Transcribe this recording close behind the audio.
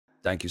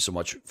Thank you so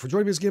much for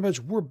joining me as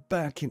GameEdged. We're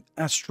back in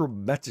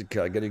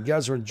Astrometica. Again, you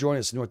guys are enjoying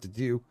this, you know what to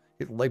do.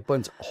 Hit the like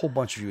buttons. A whole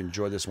bunch of you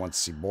enjoy this, want to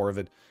see more of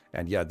it.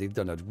 And yeah, they've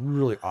done a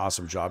really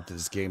awesome job to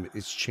this game.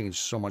 It's changed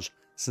so much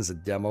since the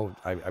demo.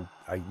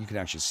 You can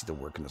actually see the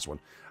work in this one.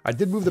 I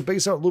did move the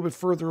base out a little bit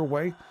further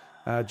away,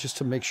 just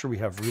to make sure we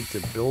have room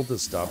to build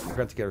this stuff. We're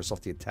going to get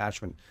ourselves the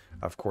attachment,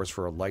 of course,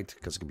 for a light,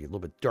 because it's going to be a little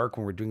bit dark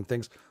when we're doing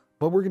things.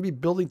 But we're going to be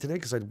building today,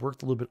 because I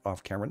worked a little bit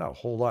off camera. Not a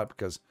whole lot,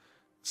 because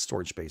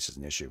storage space is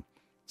an issue.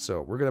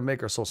 So we're going to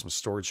make ourselves some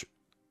storage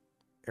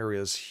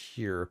areas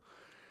here.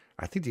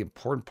 I think the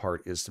important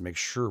part is to make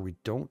sure we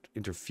don't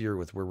interfere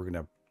with where we're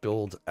going to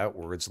build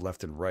outwards,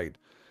 left and right.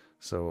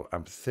 So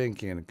I'm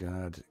thinking,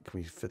 God, can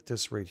we fit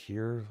this right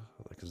here?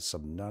 Like in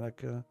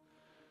Subnautica?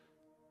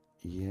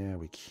 Yeah,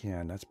 we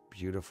can. That's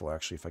beautiful,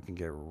 actually, if I can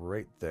get it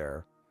right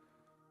there.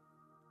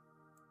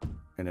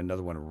 And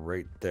another one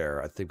right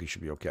there. I think we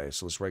should be okay.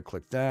 So let's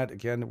right-click that.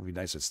 Again, it would be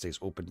nice if it stays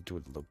open to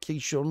the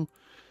location.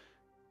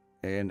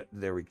 And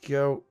there we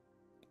go.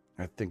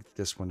 I think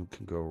this one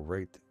can go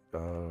right.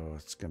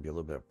 It's going to be a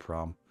little bit of a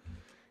problem.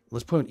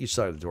 Let's put it on each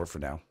side of the door for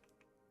now.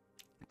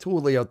 We'll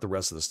lay out the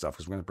rest of the stuff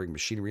because we're going to bring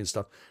machinery and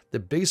stuff. The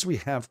base we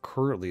have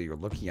currently, you're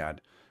looking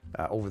at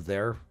over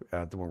there,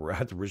 the one we're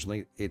at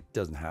originally, it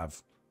doesn't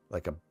have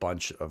like a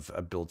bunch of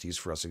abilities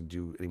for us to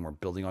do any more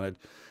building on it.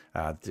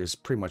 There's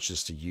pretty much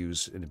just to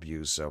use and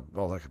abuse. So,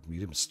 oh, like a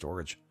medium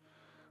storage.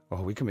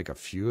 Oh, we can make a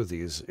few of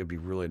these. It'd be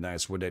really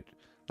nice, wouldn't it?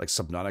 Like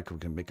Subnautica, we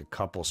can make a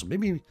couple. So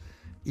maybe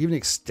even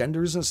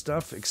extenders and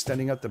stuff,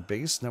 extending out the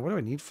base. Now, what do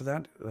I need for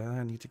that?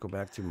 I need to go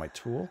back to my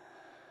tool.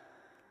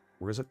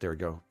 Where is it? There we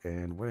go.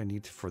 And what I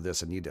need for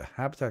this, I need a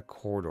habitat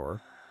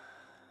corridor.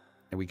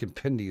 And we can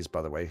pin these,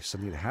 by the way. So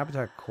I need a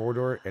habitat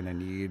corridor, and I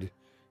need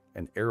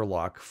an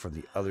airlock from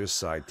the other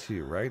side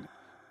too, right?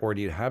 Or I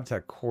need a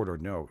habitat corridor.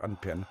 No,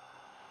 unpin.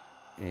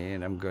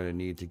 And I'm going to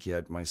need to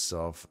get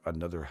myself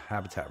another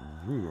habitat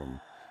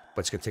room. But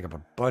it's going to take up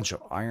a bunch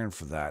of iron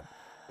for that.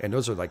 And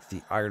those are like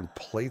the iron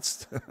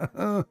plates.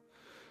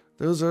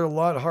 Those are a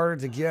lot harder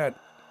to get.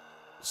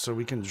 So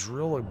we can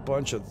drill a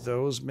bunch of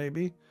those,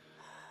 maybe.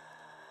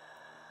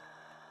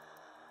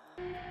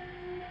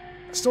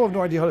 I still have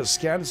no idea how to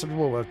scan. Some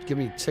people will give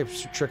me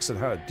tips or tricks on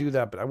how to do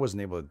that, but I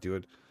wasn't able to do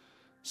it.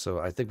 So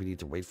I think we need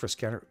to wait for a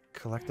scanner.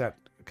 Collect that.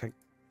 Okay.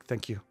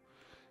 Thank you.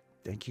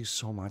 Thank you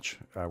so much.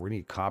 We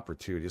need copper,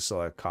 too. Just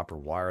saw a copper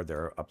wire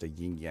there up the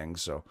yin-yang.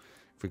 So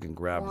if we can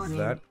grab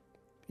that.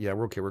 Yeah,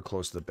 we're okay. We're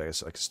close to the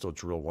base. I can still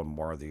drill one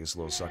more of these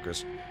little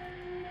suckers.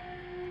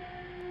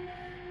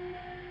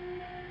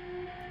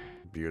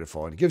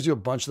 Beautiful. And it gives you a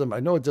bunch of them.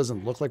 I know it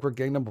doesn't look like we're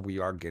getting them, but we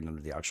are getting them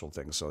to the actual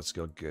thing. So it's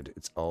still good.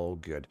 It's all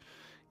good.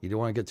 You don't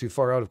want to get too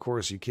far out, of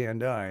course. You can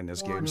die in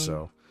this game.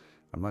 So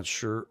I'm not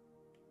sure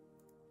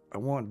I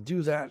want to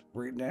do that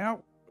right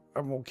now.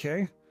 I'm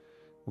okay.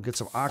 We'll get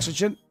some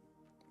oxygen.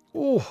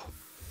 Oh,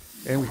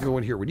 and we can go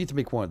in here. We need to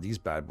make one of these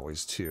bad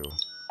boys, too,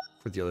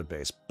 for the other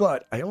base.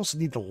 But I also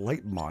need the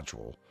light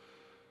module.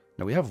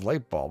 Now, we have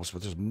light bulbs,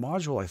 but there's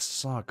module I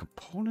saw.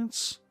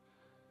 Components.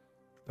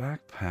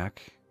 Backpack.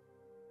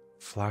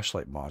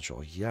 Flashlight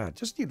module. Yeah,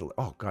 just need...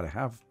 Oh, God,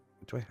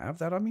 do I have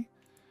that on me?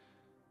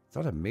 I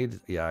thought I made...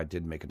 Yeah, I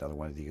did make another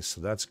one of these,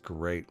 so that's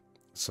great.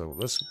 So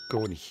let's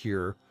go in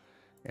here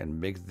and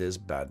make this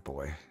bad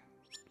boy.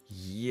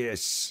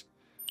 Yes!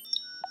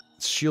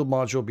 Shield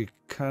module will be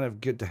kind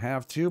of good to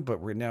have, too, but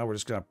right now we're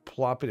just going to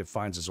plop it. It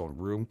finds its own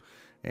room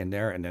in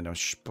there, and then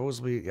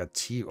supposedly... Yeah,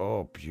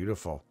 Oh,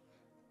 beautiful.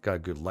 Got a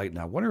good light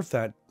now. I wonder if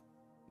that...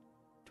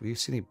 Do we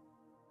see any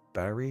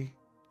battery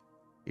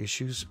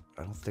issues?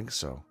 I don't think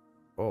so.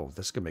 Oh,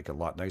 this could make it a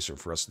lot nicer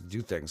for us to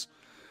do things.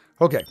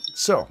 Okay,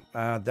 so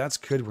that's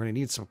good. We're going to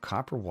need some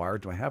copper wire.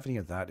 Do I have any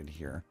of that in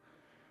here?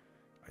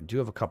 I do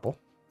have a couple.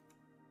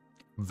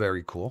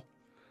 Very cool.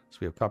 So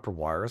we have copper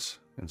wires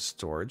and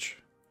storage.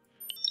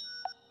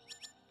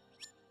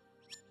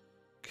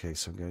 Okay,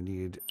 so I'm going to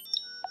need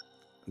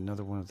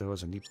another one of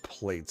those. I need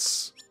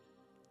plates.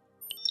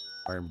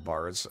 Iron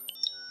bars.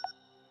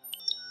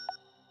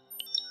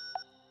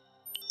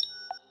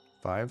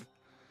 5.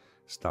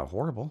 It's not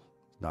horrible.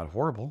 Not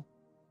horrible.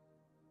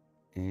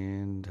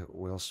 And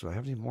what else do I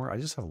have? Any more? I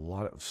just have a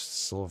lot of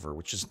silver,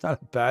 which is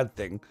not a bad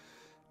thing.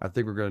 I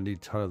think we're going to need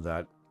a ton of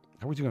that.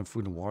 How are we doing on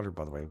food and water,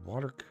 by the way?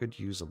 Water could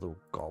use a little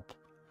gulp.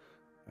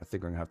 I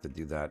think we're going to have to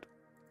do that.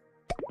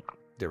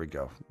 There we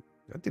go.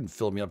 That didn't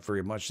fill me up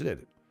very much, did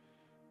it?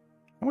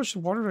 How much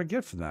water did I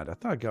get from that? I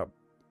thought I got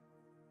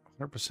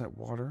 100%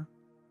 water.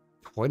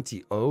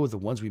 20. Oh, the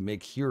ones we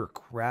make here are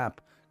crap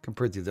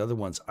compared to the other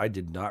ones. I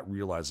did not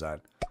realize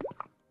that.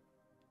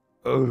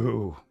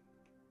 Oh.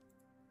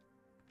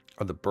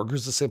 Are the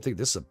burgers the same thing?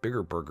 This is a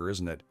bigger burger,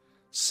 isn't it?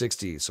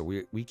 60. So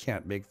we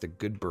can't make the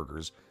good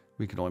burgers.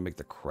 We can only make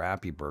the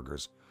crappy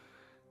burgers.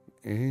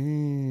 I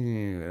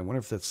wonder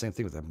if that's the same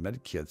thing with the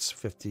med kits.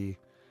 50.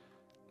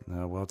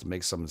 No, we'll have to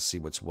make some and see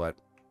what's what.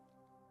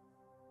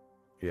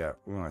 Yeah,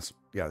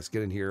 let's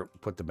get in here.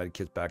 Put the med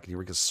kits back in here.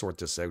 We can sort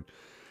this out.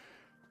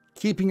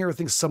 Keeping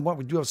everything somewhat.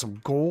 We do have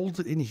some gold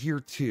in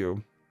here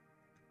too.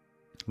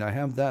 Now I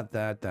have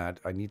that.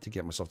 I need to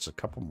get myself just a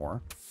couple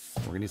more.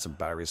 We're going to need some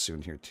batteries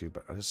soon here too,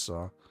 but I just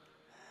saw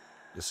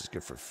this is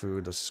good for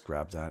food. Let's just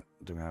grab that.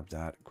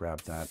 Grab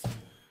that.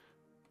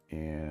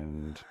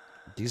 And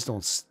these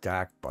don't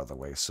stack, by the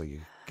way, so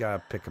you got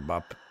to pick them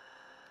up.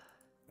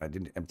 I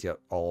didn't empty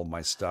out all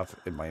my stuff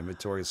in my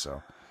inventory,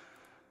 so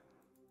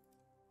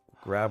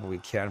grab what we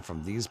can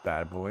from these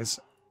bad boys.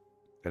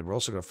 And we're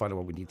also going to find out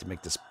what we need to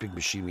make this big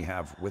machine we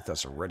have with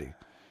us already.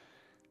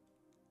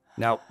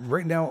 Now,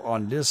 right now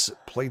on this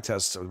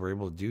playtest that we're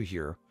able to do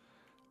here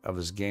of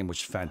this game,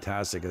 which is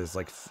fantastic, it's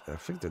like, I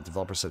think the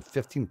developer said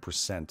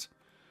 15%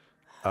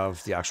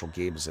 of the actual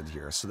game is in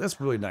here. So that's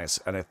really nice.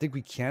 And I think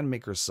we can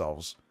make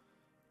ourselves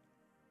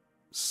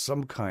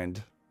some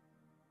kind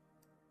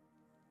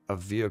of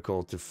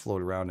vehicle to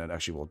float around and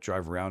actually we'll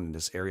drive around in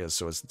this area.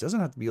 So it doesn't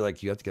have to be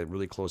like you have to get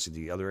really close to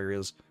the other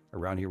areas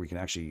around here. We can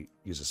actually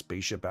use a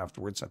spaceship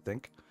afterwards, I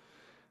think.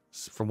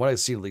 From what I've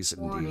seen, at least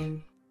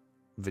in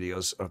the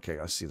videos. Okay,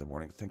 I see the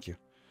warning. Thank you.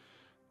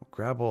 We'll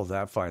grab all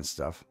that fine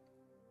stuff.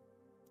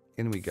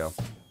 In we go.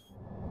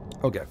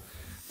 Okay.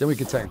 Then we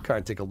can kind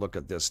of take a look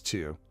at this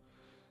too.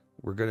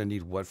 We're going to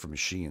need what for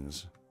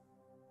machines?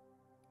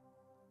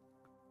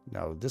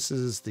 Now, this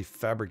is the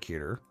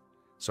fabricator.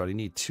 So I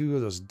need 2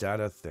 of those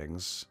data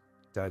things.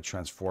 Data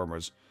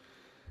transformers.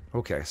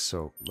 Okay,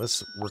 so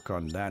let's work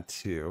on that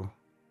too.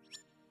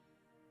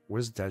 What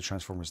does data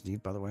transformers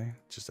need, by the way?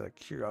 Just out of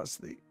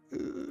curiosity.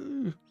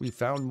 We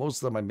found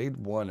most of them. I made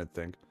one, I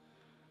think.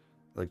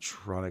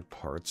 Electronic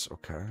parts.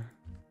 Okay.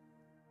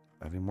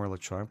 Any more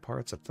electronic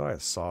parts? I thought I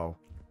saw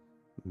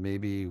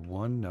maybe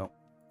one. No.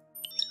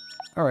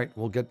 All right.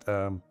 We'll get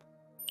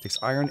takes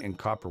iron and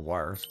copper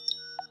wires.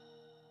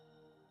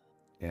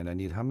 And I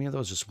need how many of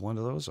those? Just one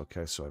of those?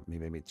 Okay. So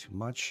maybe I made too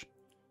much.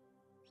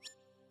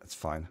 That's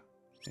fine.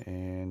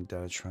 And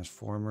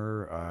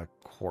transformer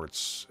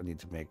quartz. I need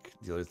to make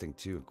the other thing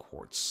too.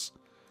 Quartz.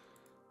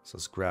 So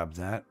let's grab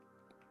that.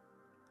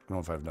 I don't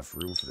know if I have enough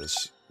room for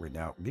this right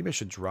now. Maybe I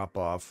should drop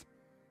off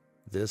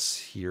this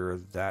here,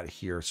 that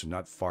here, so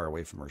not far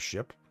away from our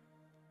ship.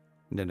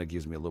 And then it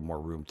gives me a little more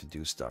room to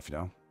do stuff, you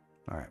know?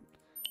 All right.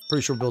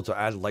 Pretty sure we'll be able to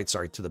add lights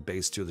to the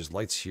base, too. There's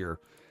lights here.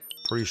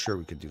 Pretty sure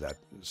we could do that.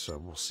 So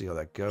we'll see how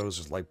that goes.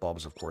 There's light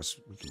bulbs, of course,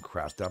 we can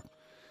craft up.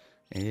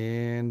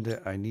 And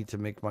I need to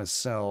make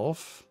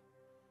myself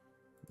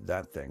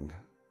that thing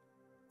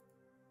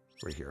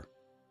right here.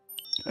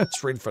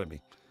 That's right in front of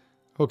me.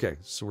 Okay,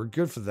 so we're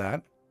good for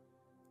that.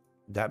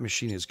 That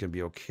machine is going to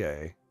be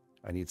okay.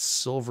 I need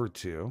silver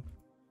too.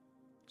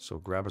 So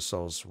grab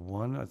ourselves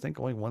one. I think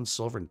only 1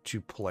 silver and 2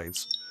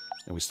 plates.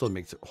 And we still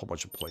make a whole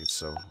bunch of plates,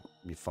 so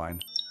be fine.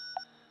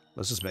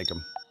 Let's just make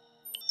them.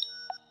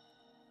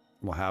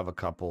 We'll have a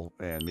couple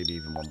and maybe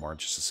even one more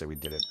just to say we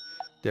did it.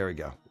 There we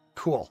go.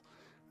 Cool.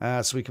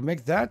 So we can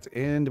make that,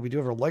 and we do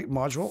have our light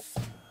module.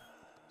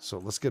 So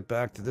let's get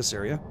back to this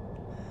area.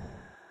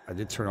 I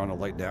did turn on a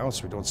light now,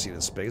 so we don't see it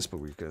in space, but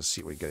we're going to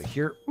see what we get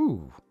here.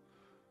 Ooh.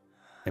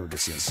 And we can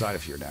see inside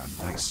of here now.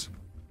 Nice.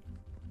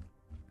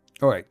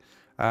 All right.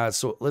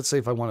 So let's say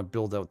if I want to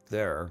build out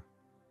there.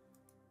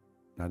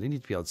 Now, they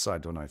need to be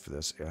outside, don't I, for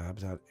this?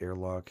 Habitat,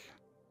 airlock.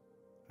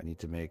 I need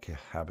to make a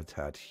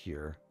habitat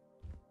here.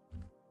 I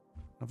don't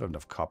know if I have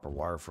enough copper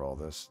wire for all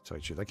this. To tell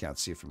you the truth, I can't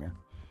see it from here.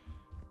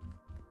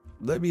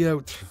 Let me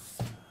out.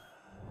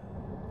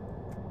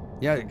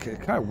 Yeah, it's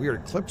kind of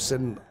weird. It clips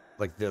in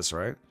like this,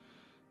 right?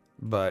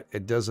 But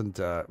it doesn't...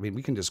 I mean,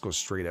 we can just go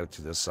straight out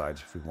to this side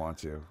if we want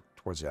to,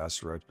 towards the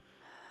asteroid.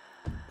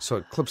 So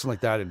it clips in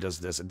like that and does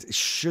this. It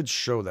should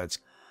show that it's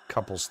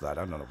couples to that.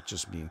 I don't know,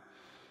 just me.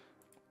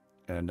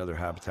 And another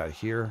habitat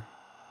here.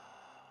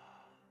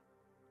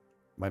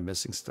 Am I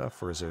missing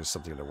stuff, or is there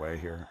something in the way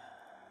here?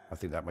 I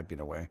think that might be in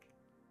the way.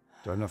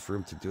 Do I have enough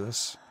room to do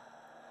this?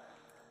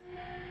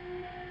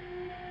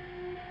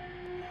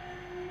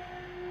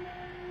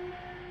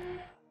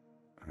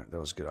 All right, that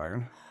was good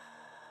iron.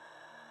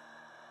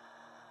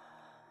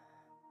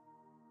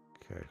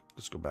 Okay,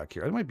 let's go back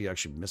here. I might be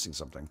actually missing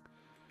something.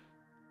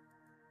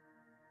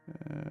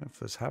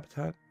 For this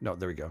habitat? No,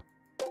 there we go.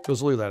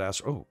 Goes look at that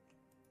ass. Oh,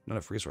 not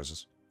enough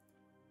resources.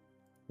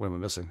 What am I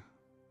missing?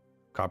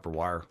 Copper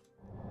wire.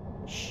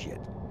 Shit.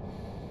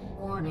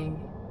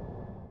 Warning.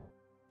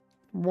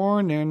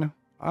 Warning.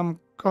 I'm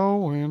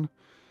going.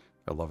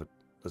 I love it.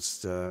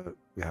 Let's,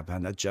 we have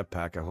that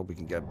jetpack. I hope we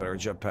can get a better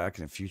jetpack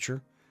in the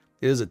future.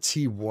 It is a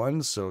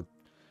T1, so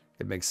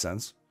it makes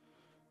sense.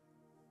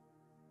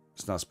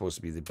 It's not supposed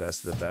to be the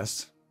best of the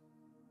best.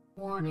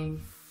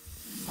 Warning.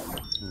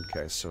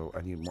 Okay, so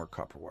I need more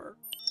copper wire.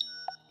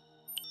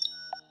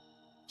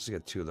 Let's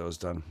get 2 of those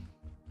done.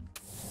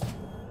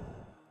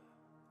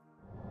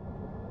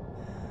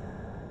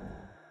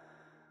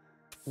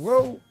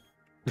 Whoa!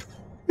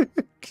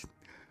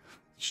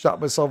 Shot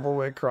myself all the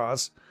way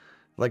across.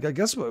 Like, I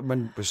guess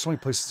when there's so many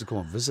places to go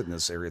and visit in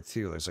this area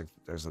too.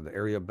 There's an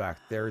area back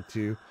there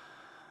too.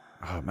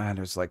 Oh man,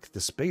 there's like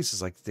the space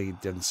is like they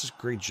did such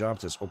a great job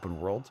to this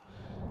open world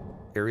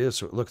area.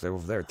 So look, they're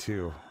over there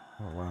too.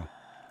 Oh wow,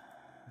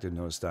 didn't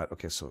notice that.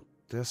 Okay, so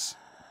this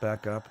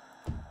back up,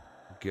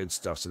 good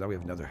stuff. So now we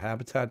have another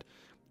habitat.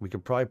 We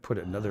could probably put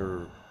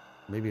another,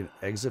 maybe an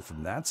exit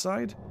from that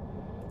side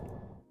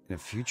in the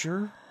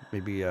future.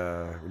 Maybe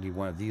we need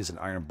one of these and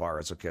iron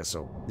bars. Okay,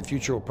 so in the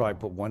future we'll probably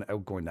put one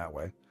out going that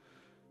way.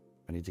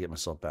 I need to get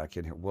myself back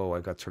in here. Whoa,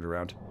 I got turned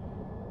around.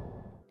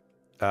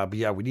 But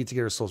yeah, we need to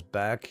get ourselves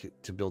back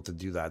to be able to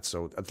do that.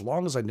 So as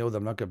long as I know that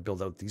I'm not going to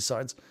build out these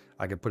sides,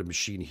 I can put a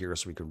machine here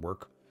so we can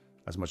work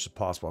as much as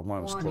possible. I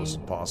want it as close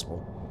as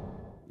possible.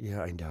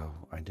 Yeah, I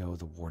know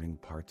the warning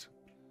part.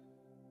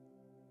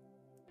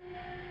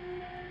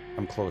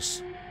 I'm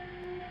close.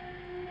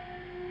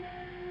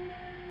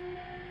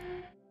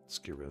 Let's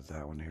get rid of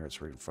that one here.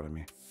 It's right in front of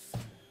me.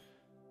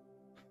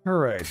 All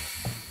right.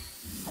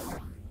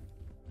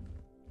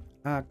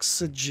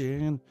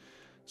 Oxygen.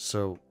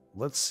 So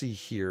let's see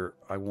here.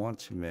 I want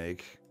to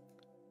make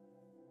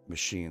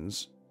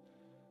machines.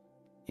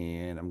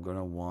 And I'm going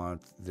to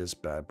want this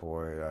bad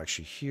boy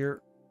actually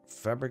here.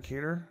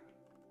 Fabricator.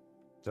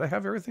 Did I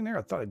have everything there?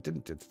 I thought I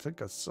didn't. I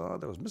think I saw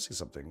that I was missing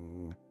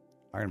something.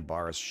 Iron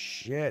bars.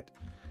 Shit.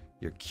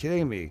 You're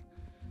kidding me.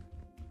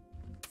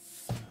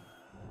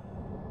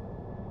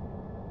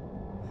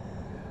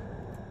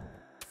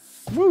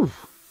 Woo!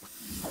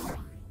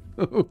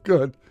 Oh,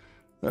 good.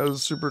 That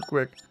was super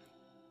quick.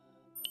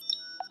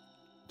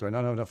 Do I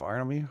not have enough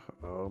iron on me?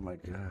 Oh my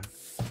god.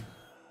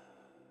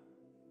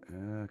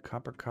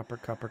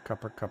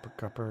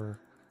 Copper.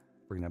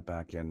 Bring that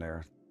back in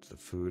there. To the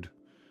food.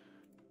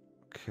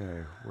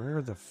 Okay,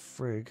 where the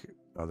frig?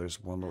 Oh,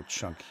 there's one little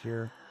chunk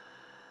here.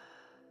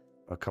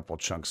 A couple of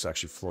chunks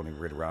actually floating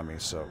right around me,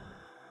 so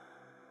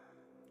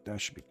that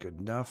should be good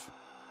enough.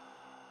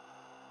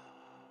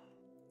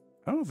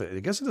 I don't know if I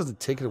guess it doesn't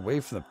take it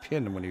away from the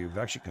pin when you've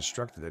actually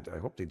constructed it. I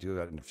hope they do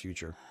that in the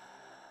future.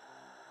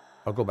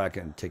 I'll go back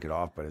and take it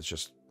off, but it's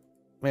just...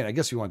 Man, I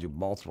guess you want to do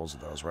multiples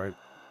of those, right?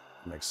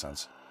 Makes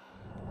sense.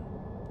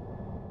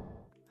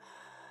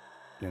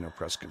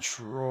 Press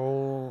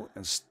control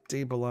and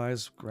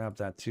stabilize. Grab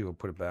that too. I'll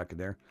put it back in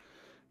there.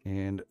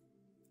 And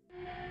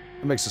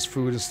it makes us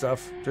food and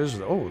stuff. There's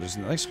a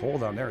nice hole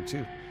down there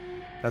too.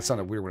 That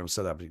sounded weird when I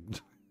said that.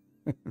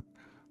 But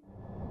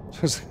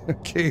there's a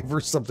cave or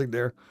something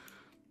there.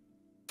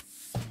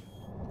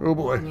 Oh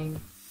boy.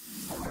 Warning.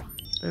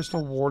 There's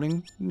no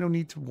warning. No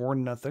need to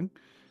warn nothing.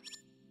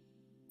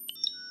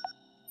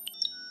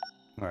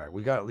 Alright,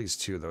 we got at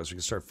least two of those. We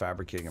can start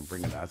fabricating and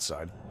bringing that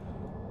side.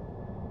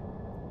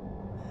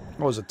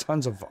 Oh, there's a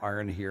tons of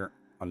iron here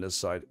on this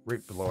side,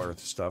 right below our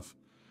stuff.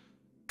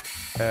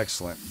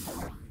 Excellent.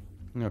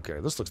 Okay,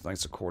 this looks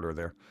nice, a quarter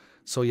there.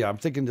 So yeah, I'm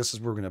thinking this is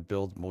where we're going to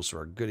build most of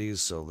our goodies.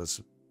 So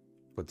let's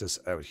put this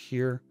out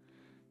here.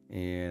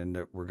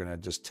 And we're going to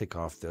just take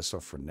off this.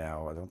 So for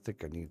now, I don't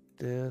think I need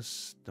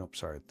this. Nope,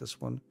 sorry, this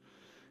one.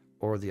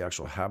 Or the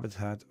actual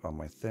habitat on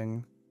my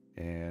thing.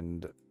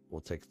 And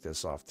we'll take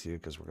this off too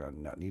because we're going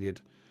to not need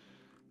it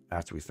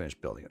after we finish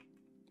building it.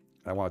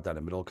 I want that in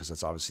the middle because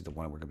that's obviously the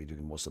one we're going to be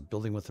doing most of the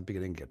building with at the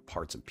beginning, get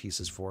parts and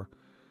pieces for.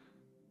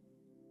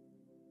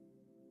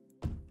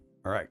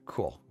 All right,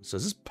 cool. So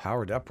is this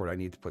powered up or do I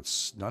need to put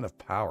not enough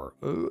power?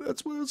 Oh,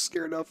 that's what I was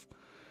scared of.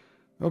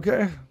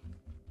 Okay.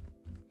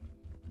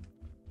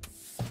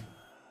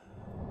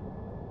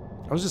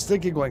 I was just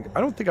thinking, like,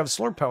 I don't think I have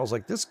solar panels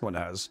like this one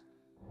has.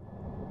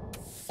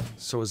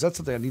 So is that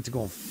something I need to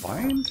go and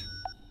find?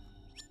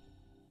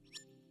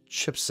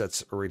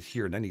 Chipsets are right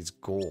here, and that needs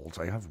gold.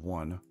 I have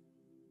one.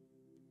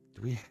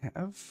 Do we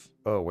have...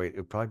 Oh, wait, it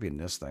would probably be in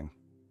this thing.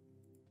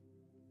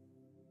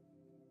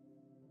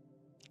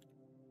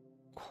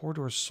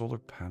 Corridor solar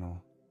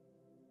panel.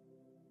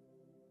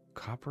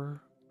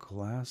 Copper,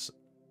 glass.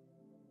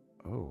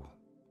 Oh.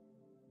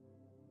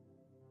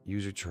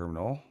 User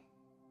terminal.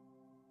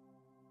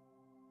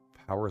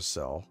 Power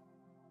cell.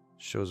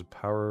 Shows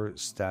power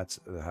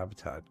stats of the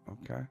habitat.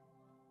 Okay.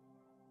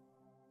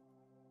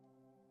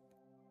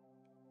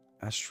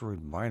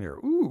 Asteroid miner.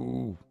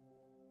 Ooh.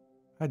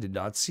 I did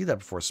not see that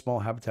before. Small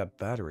habitat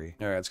battery.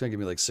 All right, it's going to give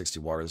me like 60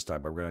 water this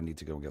time, but we're going to need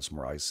to go and get some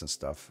more ice and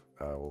stuff.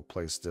 We'll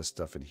place this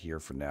stuff in here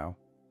for now.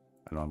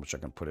 I don't know how much I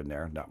can put in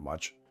there. Not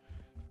much.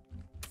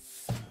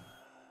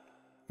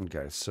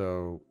 Okay,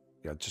 so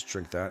yeah, just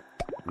drink that.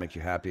 Make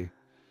you happy.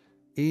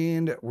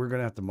 And we're going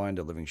to have to mine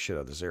the living shit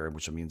out of this area,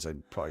 which means I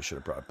probably should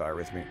have brought a battery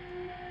with me.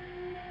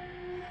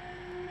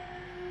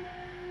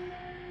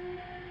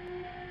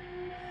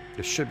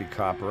 This should be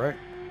copper, right?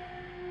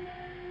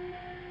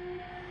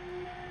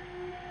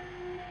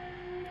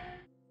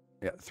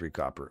 Yeah, 3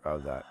 copper out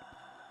of that.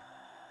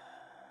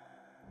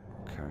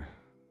 Okay.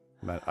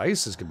 Man,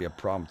 ice is going to be a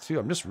problem, too.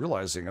 I'm just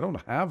realizing I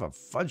don't have a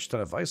fudge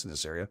ton of ice in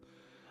this area.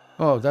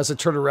 Oh, that's a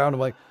turn around.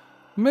 I'm like,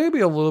 maybe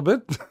a little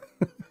bit.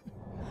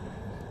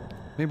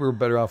 Maybe we're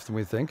better off than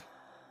we think.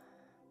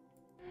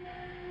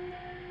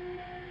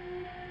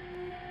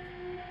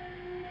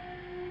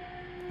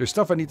 There's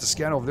stuff I need to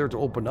scan over there to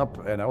open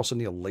up, and I also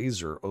need a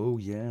laser. Oh,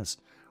 yes.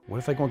 What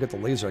if I go and get the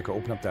laser? I can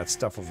open up that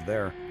stuff over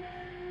there.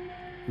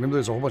 Remember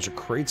there's a whole bunch of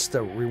crates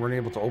that we weren't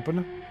able to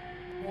open?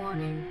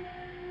 Warning.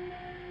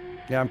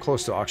 Yeah, I'm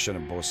close to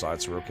oxygen on both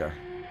sides, so we're okay.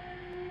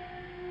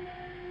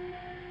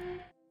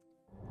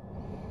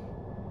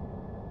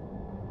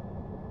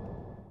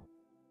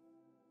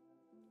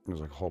 There's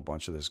like a whole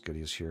bunch of this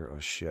goodies here. Oh,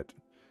 shit.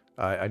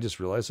 I just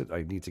realized it.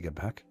 I need to get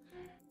back.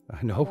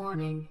 I know.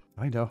 Warning.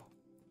 I know.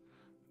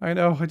 I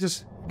know. I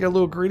just get a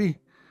little greedy.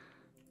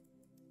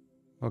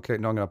 Okay,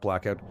 no, I'm going to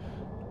black out.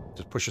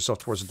 Just push yourself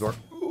towards the door.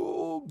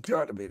 Oh,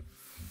 God, I made it.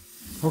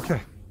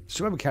 Okay.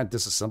 So we can't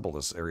disassemble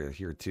this area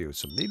here, too.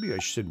 So maybe I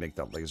should make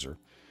that laser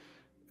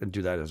and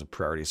do that as a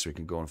priority so we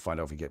can go and find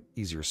out if we get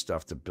easier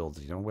stuff to build,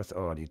 you know, with.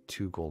 Oh, I need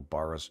 2 gold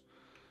bars.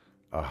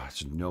 Oh,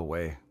 there's no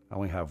way. I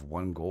only have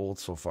 1 gold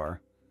so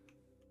far.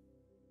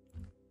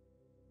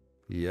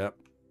 Yep.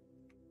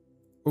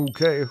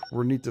 Okay,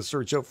 we'll need to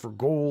search out for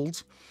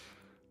gold.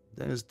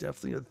 That is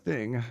definitely a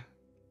thing.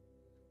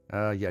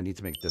 Yeah, I need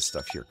to make this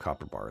stuff here,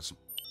 copper bars.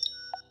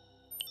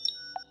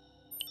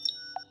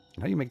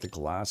 How do you make the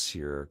glass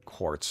here?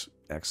 Quartz.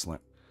 Excellent.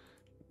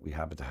 We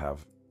happen to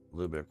have a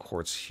little bit of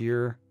quartz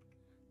here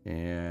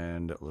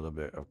and a little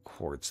bit of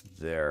quartz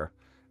there.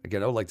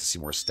 Again, I would like to see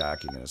more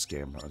stacking in this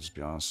game, I'll just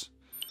be honest.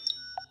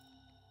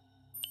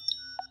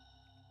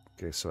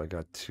 Okay, so I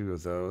got 2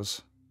 of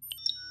those.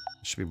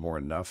 Should be more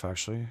enough,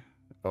 actually.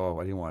 Oh,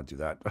 I didn't want to do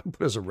that. I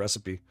put it as a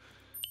recipe.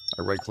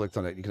 I right-clicked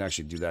on it. You can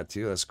actually do that,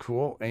 too. That's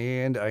cool.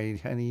 And I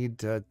need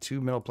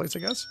 2 metal plates, I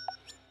guess.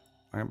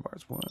 Iron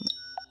bars, 1.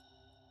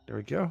 There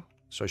we go.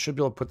 So I should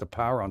be able to put the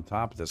power on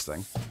top of this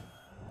thing.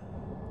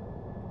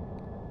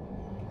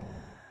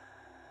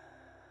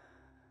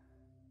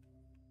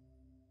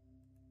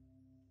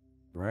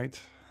 Right?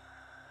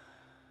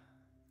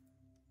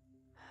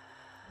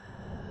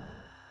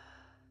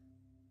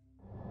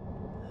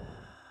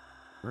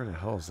 Where the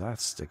hell is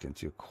that sticking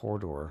to?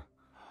 Corridor.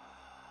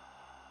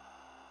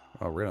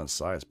 Oh, right on the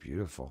side. It's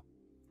beautiful.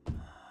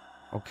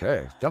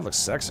 Okay. That looks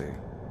sexy. Can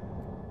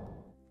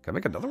I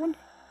make another one?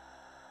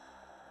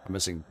 I'm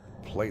missing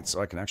plates,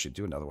 so I can actually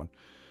do another one.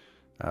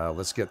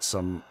 Let's get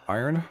some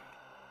iron.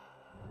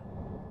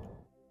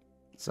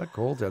 Is that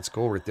gold? That's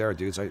gold right there,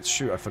 dudes.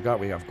 Shoot, I forgot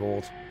we have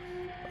gold.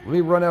 Let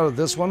me run out of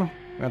this one.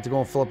 I have to go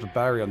and fill up the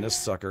battery on this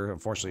sucker.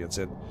 Unfortunately, that's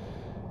it.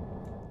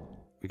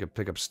 We could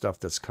pick up stuff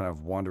that's kind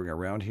of wandering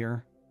around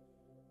here.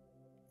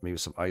 Maybe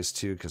some ice,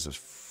 too, because it's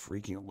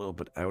freaking a little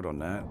bit out on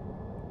that.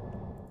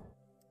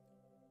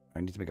 I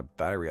need to make a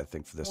battery, I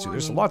think, for this, too.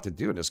 There's a lot to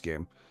do in this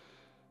game.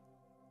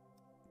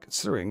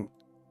 Considering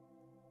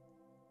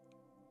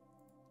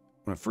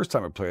when the first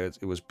time I played it,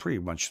 it was pretty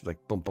much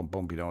like boom, boom,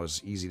 boom. You know, it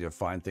was easy to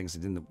find things.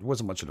 There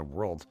wasn't much in the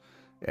world.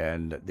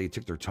 And they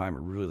took their time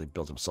and really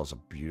built themselves a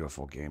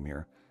beautiful game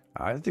here.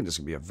 I think this is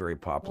going to be a very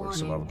popular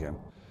survival game.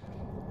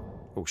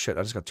 Oh, shit.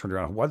 I just got turned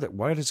around. Why did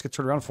I just get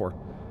turned around for?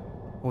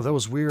 Oh, that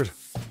was weird.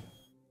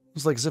 It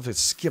was like as if it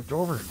skipped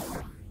over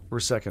for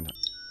a second.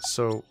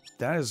 So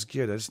that is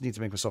good. I just need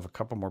to make myself a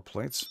couple more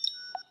plates.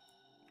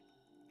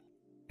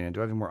 And do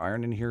I have any more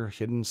iron in here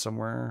hidden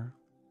somewhere?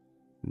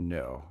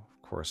 No,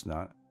 of course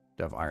not.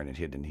 Do I have iron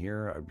hidden in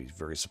here? I'd be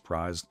very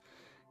surprised.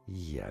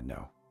 Yeah,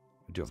 no.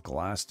 I do have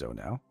glass, though,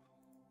 now.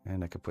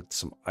 And I could put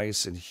some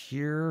ice in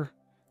here.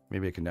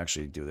 Maybe I can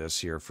actually do this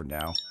here for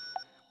now.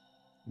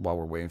 While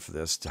we're waiting for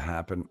this to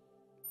happen.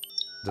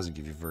 Doesn't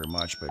give you very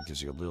much, but it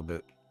gives you a little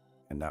bit.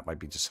 And that might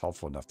be just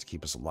helpful enough to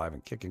keep us alive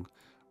and kicking.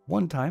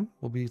 One time,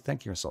 we'll be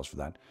thanking ourselves for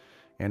that.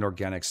 And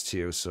organics,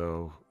 too,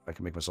 so I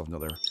can make myself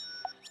another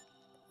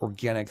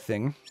organic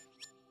thing.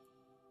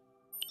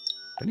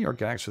 Any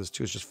organics for this,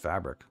 too, is just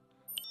fabric.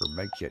 Or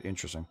medkit.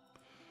 Interesting.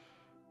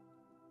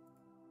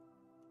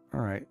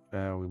 Alright,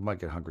 we might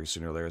get hungry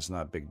sooner or later. It's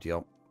not a big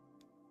deal.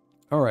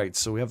 Alright,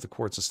 so we have the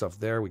quartz and stuff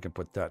there. We can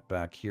put that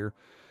back here.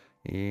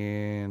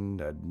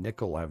 And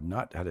nickel, I have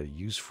not had a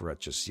use for it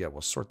just yet.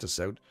 We'll sort this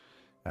out.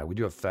 We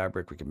do have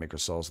fabric. We can make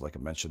ourselves, like I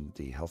mentioned,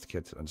 the health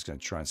kit. I'm just going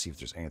to try and see if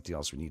there's anything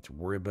else we need to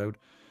worry about.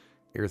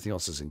 Everything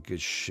else is in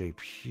good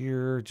shape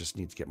here. Just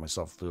need to get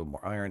myself a little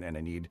more iron. And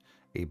I need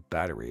a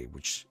battery,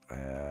 which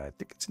I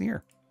think it's in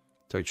here.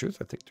 Tell you the truth,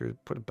 I think they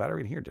put a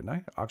battery in here, didn't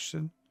I?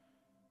 Oxygen.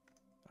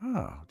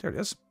 Oh, there it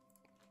is.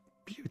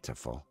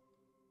 Beautiful.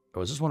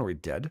 Oh, is this one already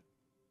dead?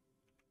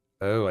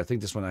 Oh, I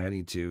think this one I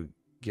need to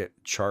get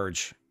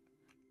charge.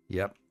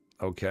 Yep.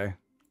 Okay.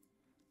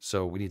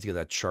 So we need to get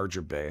that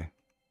charger bay.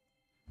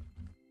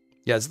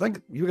 Yeah, it's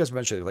like you guys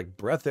mentioned, like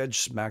GameEdged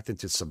smacked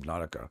into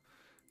Subnautica,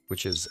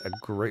 which is a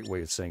great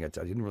way of saying it.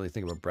 I didn't really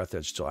think about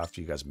GameEdged till after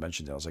you guys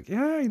mentioned it. I was like,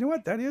 yeah, you know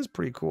what? That is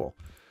pretty cool.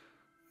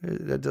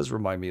 That does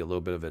remind me a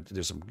little bit of it.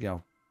 There's some, you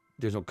know,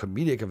 there's no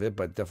comedic of it,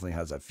 but it definitely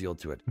has that feel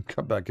to it.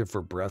 Come back in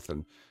for breath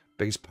and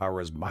base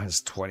power is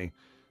minus 20.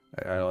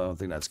 I don't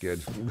think that's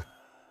good.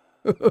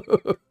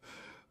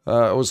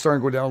 I was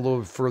starting to go down a little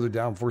bit further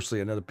down. Unfortunately,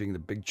 it ended up being the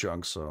big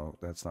chunk, so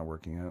that's not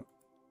working out.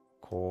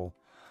 Coal.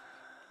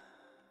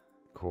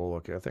 Cool.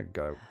 Okay, I think I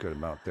got a good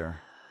amount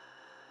there.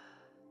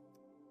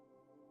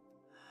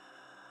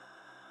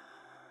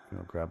 You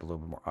know, grab a little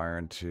bit more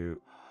iron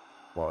too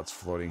while it's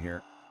floating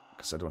here,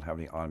 because I don't have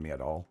any on me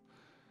at all.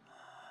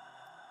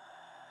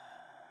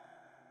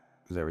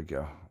 There we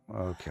go.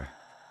 Okay.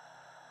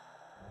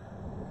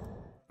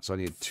 So I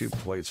need 2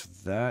 plates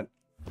for that.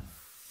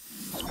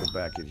 Let's go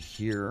back in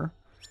here,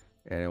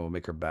 and we'll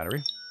make our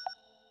battery.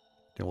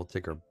 Then we'll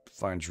take our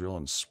fine drill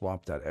and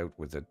swap that out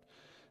with it.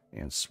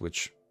 And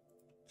switch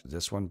to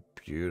this one.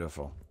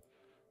 Beautiful.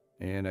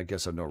 And I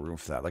guess I have no room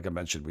for that. Like I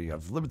mentioned, we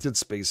have limited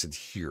space in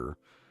here.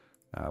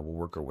 We'll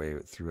work our way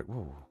through it.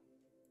 Whoa.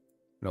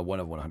 No, 1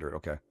 of 100.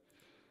 Okay. I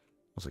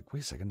was like,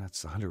 wait a second.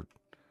 That's 100.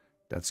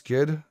 That's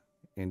good.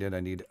 And then I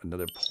need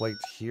another plate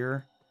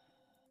here.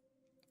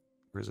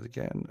 Where is it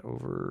again?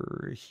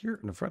 Over here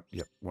in the front.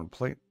 Yep, 1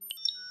 plate.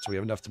 So we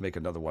have enough to make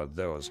another one of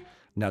those.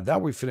 Now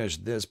that we finish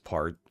this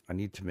part, I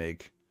need to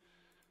make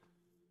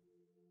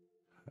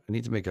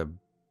a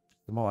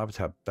small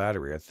habitat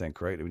battery, I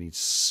think, right? We need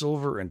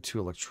silver and 2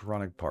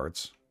 electronic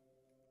parts.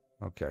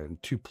 Okay,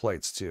 and 2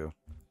 plates too.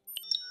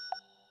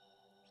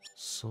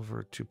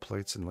 Silver, 2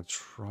 plates, and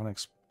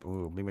electronics.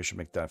 Ooh, maybe I should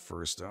make that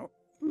first. Oh,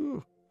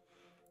 ooh.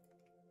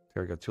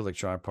 There we go, 2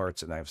 electronic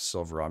parts, and I have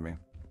silver on me.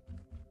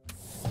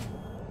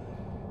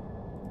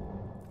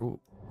 Ooh.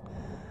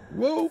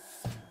 Whoa!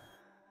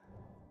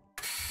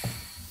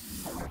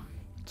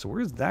 So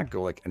where does that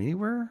go? Like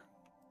anywhere?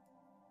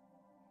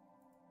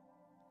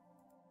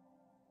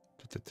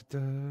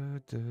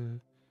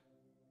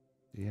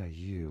 Yeah,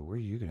 you. Where are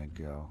you gonna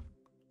go?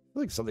 I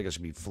feel like something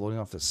should be floating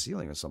off the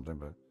ceiling or something,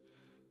 but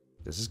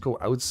does this go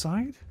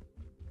outside?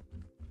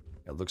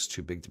 It looks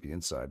too big to be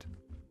inside.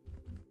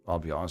 I'll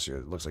be honest with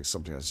you, it looks like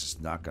something that's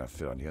just not gonna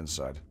fit on the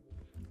inside.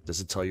 Does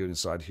it tell you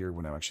inside here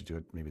when I actually do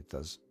it? Maybe it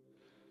does.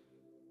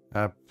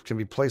 Can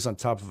be placed on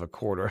top of a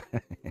quarter.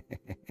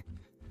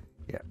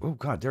 Yeah. Oh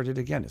god, there it is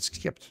again. It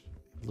skipped.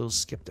 A little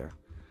skip there.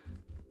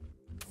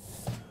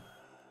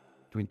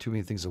 Doing too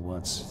many things at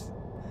once.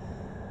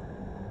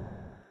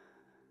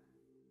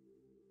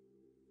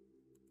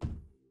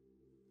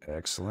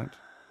 Excellent.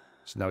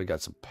 So now we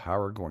got some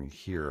power going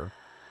here.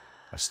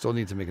 I still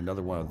need to make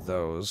another one of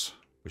those,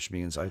 which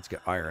means I have to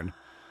get iron.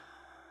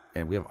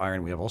 And we have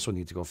iron. We also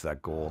need to go for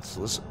that gold. So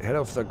let's head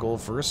out for that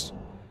gold first,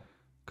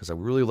 because I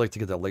really like to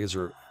get that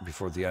laser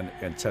before the end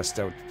and test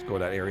out, go to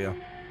that area.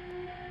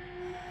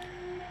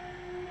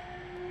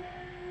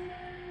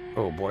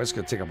 Oh boy, it's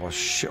going to take up a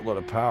shitload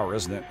of power,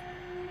 isn't it?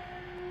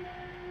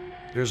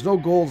 There's no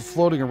gold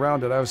floating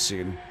around that I've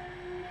seen.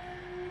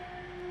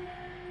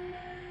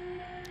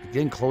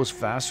 Getting close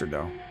faster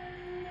now.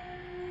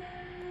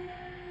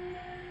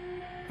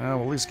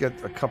 We'll at least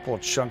get a couple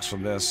of chunks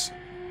from this.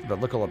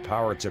 But look at all the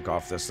power it took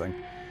off this thing.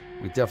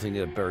 We definitely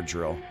need a better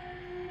drill.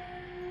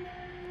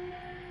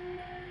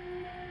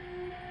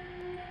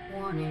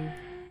 Warning.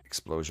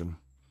 Explosion.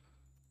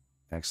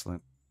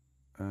 Excellent.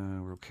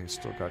 We're okay.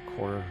 Still got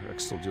quarter. I can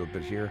still do a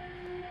bit here.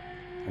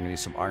 I'm gonna need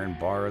some iron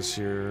bars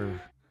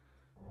here.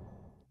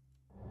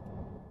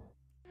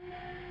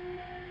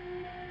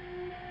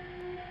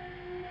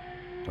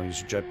 Don't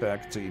use your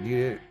jetpack until you need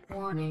it.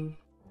 Warning.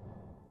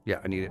 Yeah,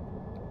 I need it.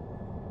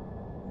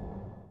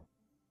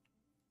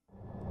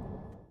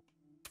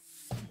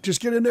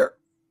 Just get in there.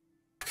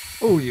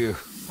 Oh, you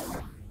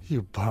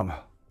bum.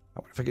 I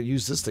wonder if I could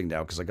use this thing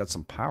now because I got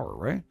some power,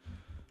 right?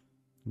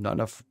 Not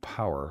enough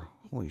power.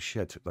 Holy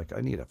shit. Like,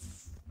 I need a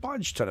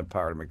fudge ton of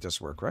power to make this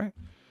work, right?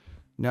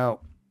 Now,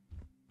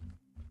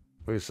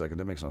 wait a second.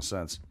 That makes no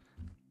sense.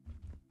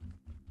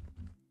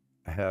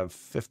 I have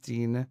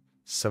 15,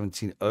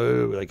 17.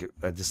 Oh, like,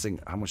 this thing,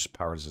 how much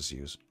power does this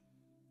use?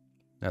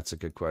 That's a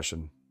good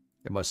question.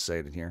 It must say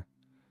it in here.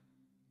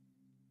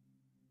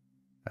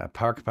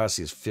 Power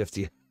capacity is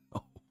 50.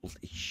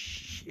 Holy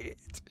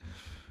shit.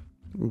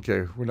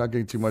 Okay, we're not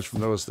getting too much from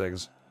those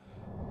things.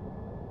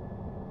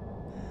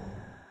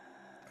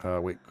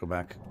 Wait, go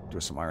back. Do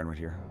some iron right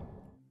here.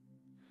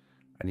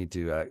 I need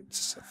to,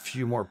 just a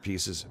few more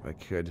pieces if I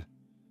could.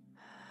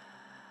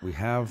 We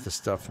have the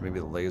stuff for maybe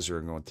the laser.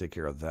 I'm going to take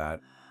care of that.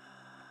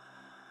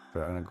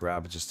 But I'm going to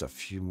grab just a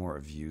few more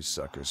of you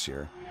suckers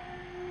here.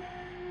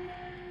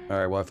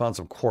 Alright, well I found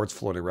some quartz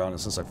floating around,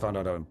 and since I found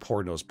out how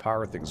important those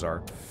power things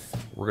are,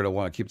 we're going to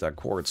want to keep that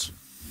quartz.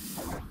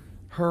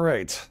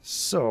 Alright,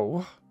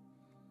 so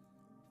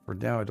for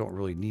now I don't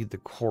really need the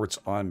quartz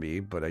on me,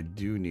 but I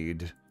do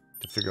need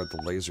to figure out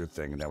the laser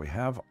thing. Now we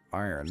have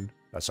iron,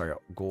 sorry,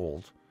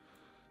 gold.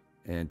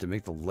 And to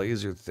make the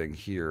laser thing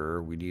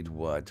here, we need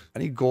what? I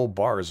need gold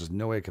bars. There's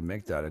no way I can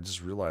make that. I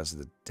just realized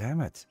that,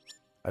 damn it.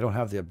 I don't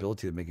have the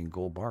ability of making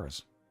gold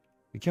bars.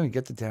 We can't even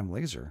get the damn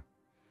laser.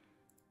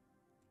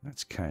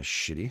 That's kind of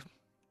shitty.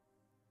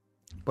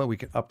 But we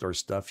can up our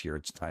stuff here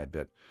a tiny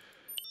bit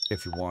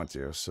if you want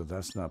to. So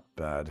that's not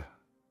bad.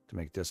 To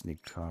make this,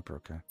 need copper,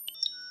 okay.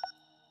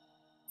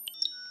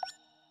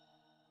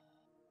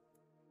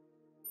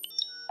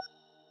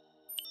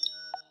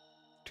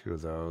 Two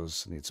of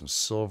those. I need some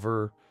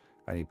silver.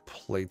 I need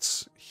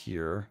plates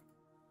here.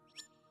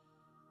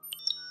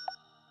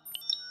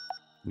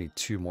 Need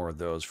 2 more of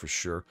those for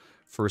sure.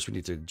 First, we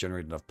need to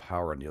generate enough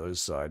power on the other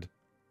side.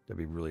 That'd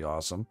be really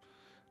awesome.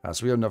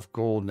 So we have enough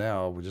gold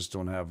now. We just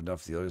don't have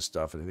enough of the other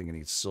stuff. And I think I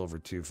need silver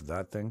too for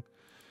that thing.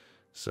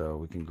 So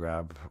we can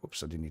grab...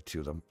 Oops, I do need 2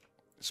 of them.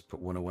 Let's put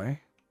 1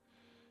 away.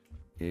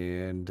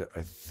 And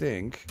I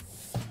think...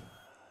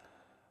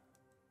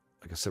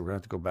 Like I said, we're going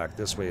to have to go back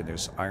this way. And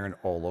there's iron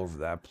all over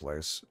that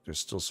place. There's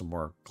still some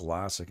more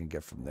glass I can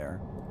get from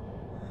there.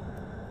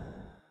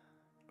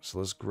 So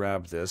let's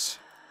grab this.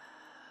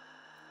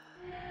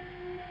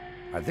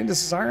 I think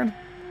this is iron.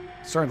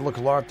 It's starting to look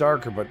a lot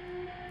darker, but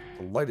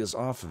the light is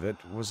off of it.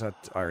 Was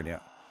that iron? Yeah.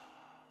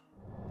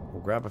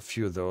 We'll grab a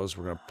few of those.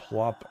 We're going to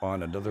plop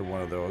on another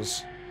one of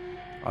those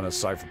on the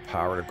side for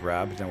power to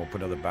grab. Then we'll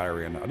put another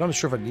battery in. I'm not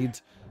sure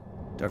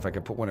if I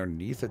can put one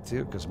underneath it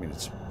too, because I mean,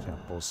 it's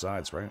both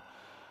sides, right?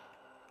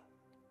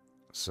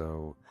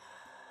 So,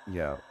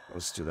 yeah,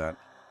 let's do that.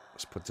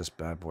 Let's put this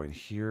bad boy in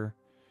here.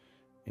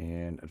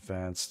 And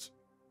advanced.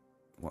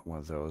 Want one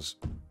of those.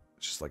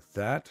 Just like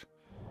that.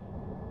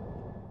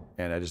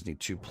 And I just need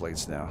 2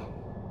 plates now.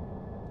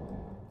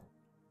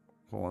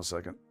 Hold on a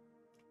second.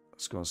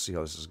 Let's go and see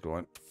how this is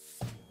going.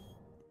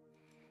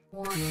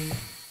 Warning.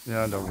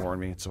 Yeah, don't warn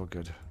me. It's all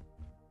good.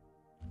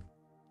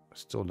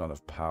 Still not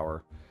enough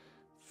power.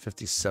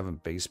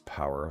 57 base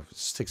power.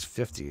 This takes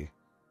 50.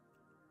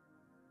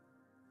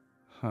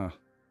 Huh.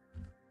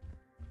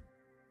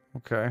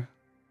 Okay.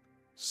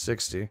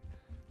 60.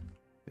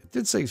 It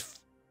did say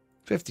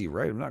 50,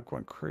 right? I'm not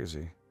going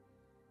crazy.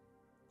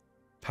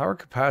 Power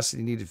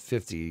capacity needed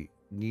 50.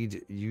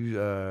 Need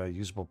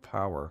usable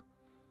power.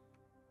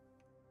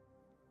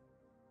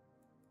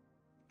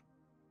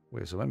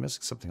 Wait, so am I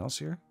missing something else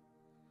here?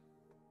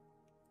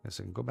 Yes,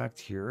 I can go back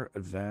to here.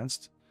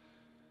 Advanced.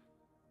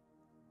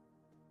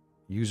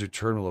 User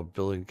terminal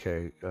ability.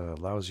 Okay,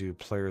 allows you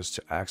players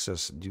to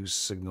access new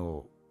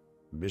signal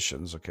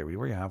missions. Okay, we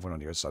already have one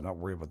on here, so I'm not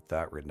worried about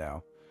that right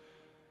now.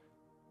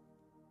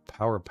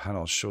 Power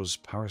panel shows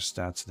power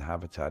stats and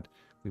habitat.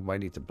 We might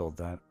need to build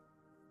that.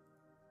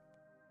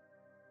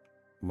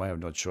 Might have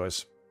no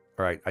choice.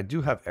 All right, I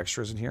do have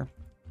extras in here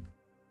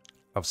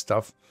of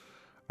stuff.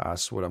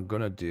 So what I'm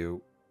going to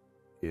do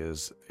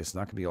is, it's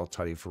not going to be all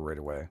tidy for right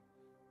away,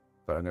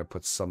 but I'm going to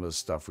put some of the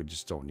stuff we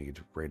just don't need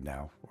right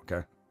now,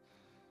 okay?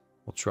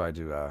 We'll try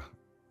to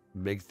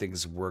make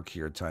things work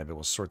here a time, but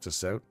we'll sort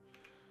this out.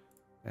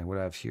 And what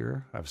I have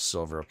here, I have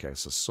silver. Okay,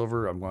 so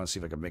silver, I'm going to see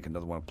if I can make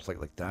another one plate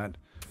like that.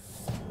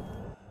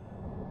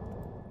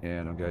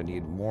 And I'm going to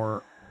need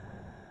more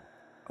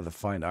of the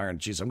fine iron.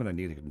 Jeez, I'm going to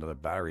need another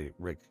battery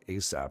rig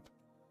ASAP.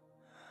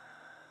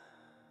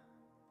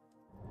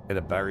 And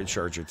a battery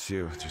charger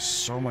too. There's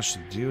so much to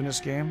do in this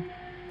game.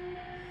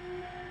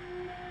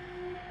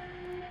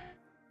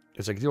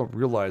 It's like you don't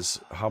realize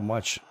how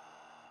much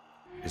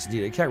is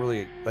needed. You can't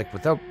really, like,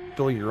 without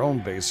building your own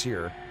base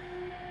here,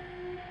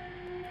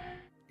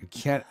 you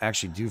can't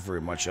actually do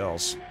very much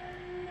else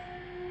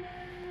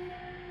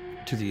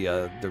to the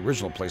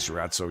original place you're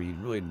at. So he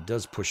really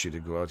does push you to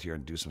go out here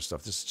and do some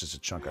stuff. This is just a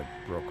chunk I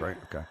broke, right?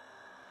 Okay.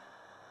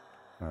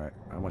 All right.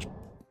 How much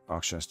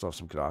auction? I still have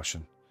some good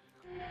auction.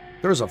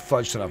 There's a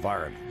fudge ton of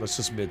iron. Let's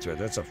just admit to it.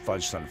 That's a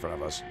fudge ton in front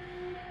of us.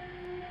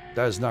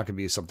 That is not going to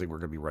be something we're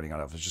going to be running out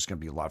of. It's just going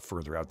to be a lot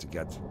further out to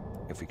get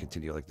if we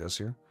continue like this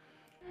here.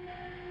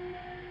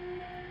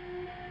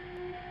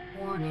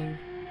 Warning.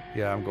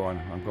 Yeah, I'm going.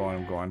 I'm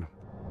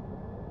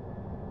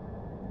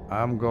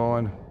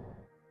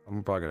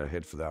probably going to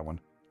hit for that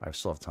one. I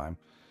still have time,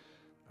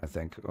 I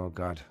think. Oh,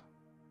 God.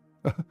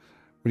 When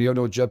you have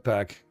no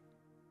jetpack.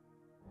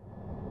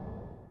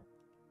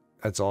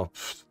 That's all.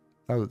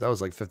 That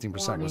was like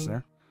 15%, wasn't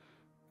there?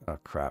 Oh,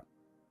 crap.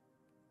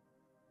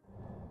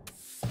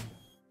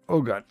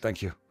 Oh, God.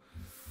 Thank you.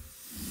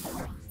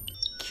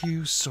 Thank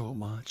you so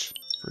much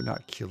for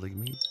not killing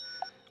me.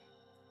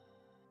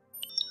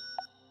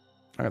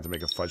 I have to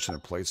make a fudge ton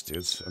of plates,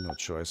 dudes. I have no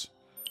choice.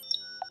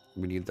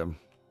 We need them.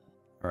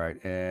 All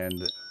right, and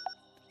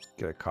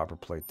get a copper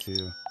plate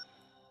too.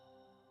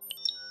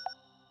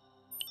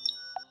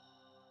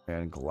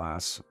 And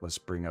glass. Let's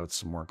bring out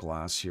some more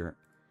glass here.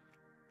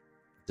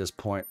 At this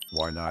point,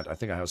 why not? I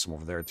think I have some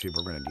over there too,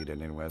 but we're going to need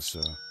it anyway, so.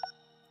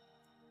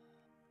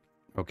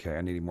 Okay,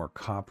 I need more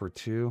copper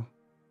too.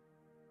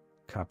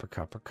 Copper.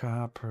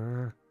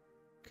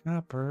 Do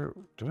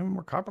I have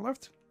more copper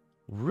left?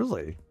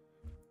 Really?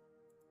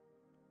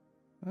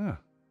 Ah.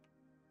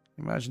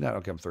 Imagine that.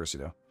 Okay, I'm thirsty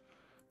though.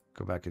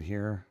 Go back in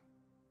here.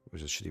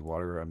 There's a shitty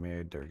water I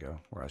made. There we go.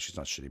 Well, actually, it's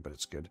not shitty, but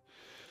it's good.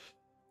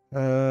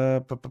 Yeah,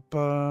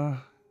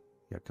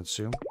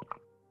 consume.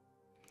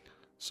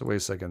 So wait a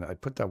second. I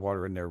put that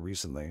water in there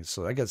recently.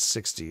 So I got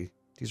 60.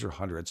 These are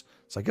hundreds.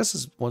 So I guess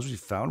the ones we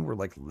found were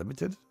like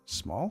limited,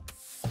 small.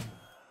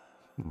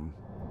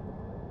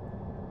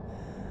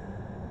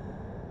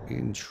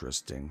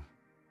 Interesting.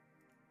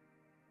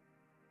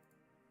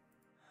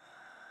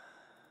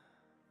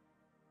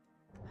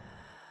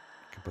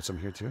 Can put some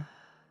here too.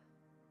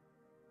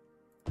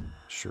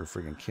 Sure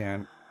friggin'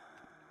 can.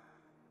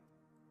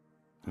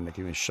 And they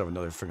can even shove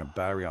another friggin'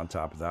 battery on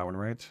top of that one,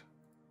 right?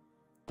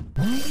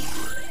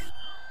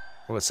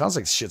 Well, it sounds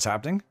like shit's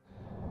happening.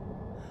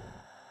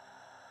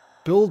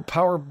 Build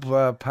power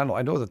panel.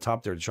 I know at the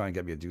top there to try and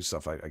get me to do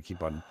stuff. I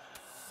keep on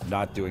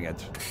not doing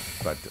it,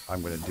 but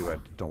I'm going to do it.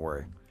 Don't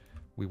worry.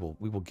 We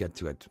will get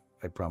to it.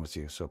 I promise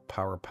you. So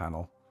power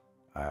panel.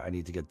 I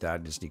need to get that. I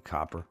just need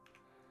copper.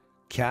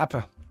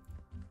 Kappa.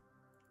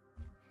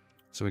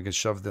 So we can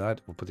shove that.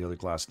 We'll put the other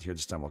glass in here.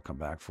 This time we'll come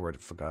back for it.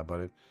 Forgot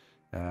about it.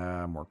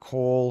 More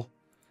coal.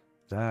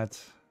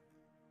 That.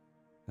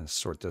 And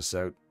sort this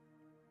out.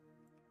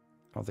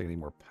 don't think I need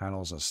more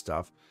panels and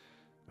stuff.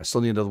 I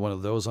still need another one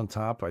of those on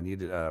top. I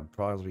needed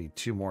probably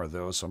 2 more of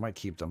those, so I might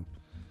keep them.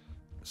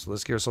 So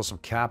let's get ourselves some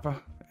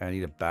kappa. And I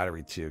need a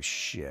battery too.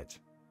 Shit.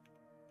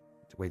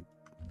 Wait,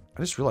 I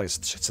just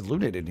realized it's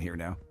illuminated in here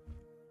now.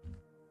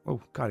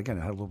 Oh, God, again,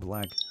 I had a little bit of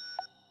lag.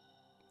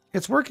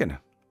 It's working.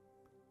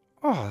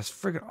 Oh, that's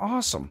friggin'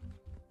 awesome.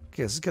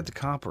 Okay, let's get the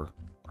copper.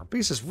 Our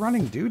base is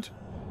running, dude.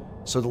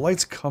 So the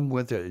lights come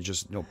with it. It's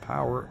just no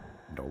power,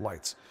 no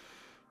lights.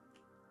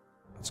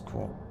 That's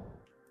cool.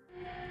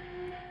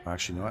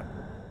 Actually, you know what?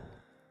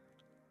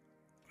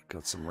 I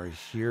got some right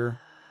here.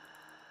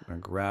 I'm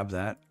going to grab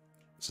that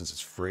since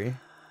it's free.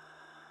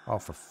 Oh,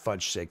 for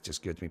fudge sake,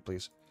 just give it to me,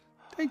 please.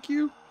 Thank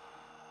you.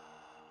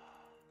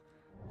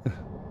 I'm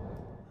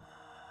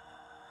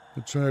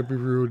trying to be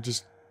rude.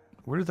 Just,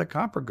 where did that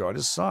copper go? I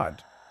just saw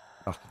it.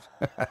 Oh.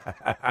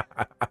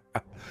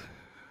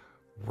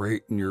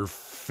 Right in your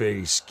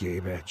face,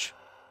 GameEdged.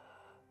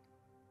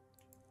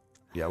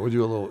 Yeah, we'll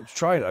do a little,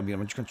 try it. I mean,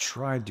 I'm just going to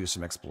try to do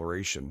some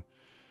exploration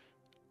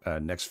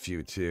next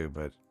few too,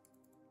 but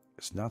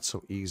it's not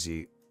so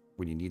easy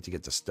when you need to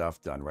get the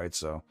stuff done, right?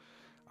 So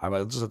I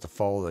might just have to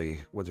follow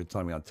what they're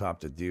telling me on top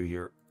to do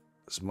here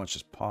as much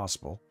as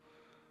possible.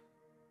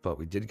 But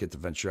we did get the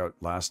venture out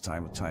last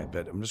time a tiny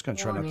bit. I'm just going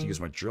to try not to use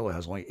my drill. It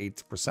has only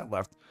 8%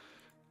 left,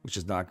 which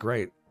is not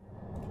great.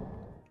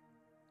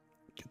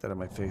 Get that out of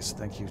my face.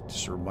 Thank you.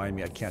 Just to remind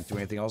me I can't do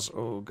anything else.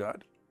 Oh,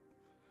 God.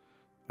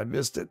 I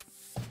missed it.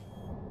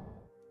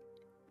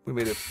 We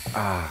made it.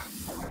 Ah.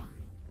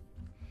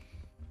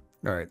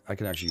 All right. I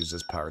can actually use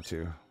this power,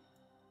 too.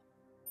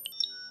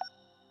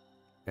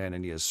 And I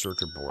need a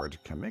circuit board.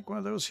 Can I make one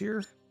of those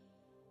here?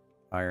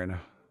 Iron.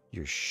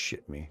 You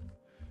shit me.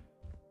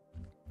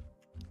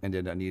 And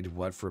then I need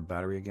what for a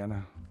battery again?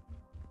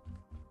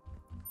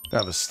 I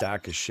have a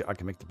stack of shit. I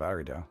can make the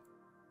battery down.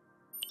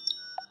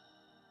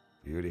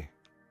 Beauty.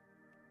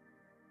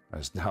 I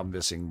was now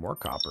missing more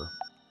copper.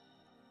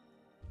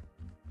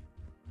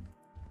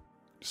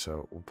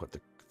 So we'll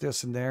put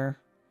this in there.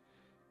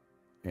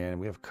 And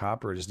we have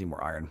copper. I just need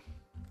more iron.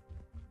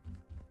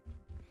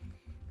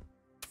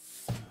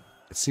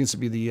 It seems to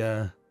be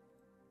the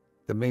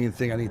main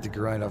thing I need to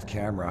grind off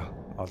camera.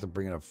 I'll have to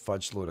bring in a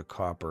fudge load of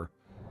copper.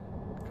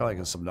 Kind of like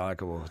in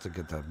Subnautica to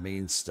get the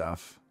main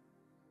stuff.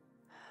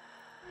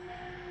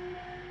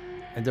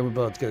 And then we're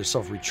about to get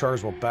ourselves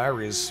rechargeable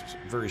batteries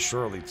very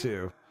shortly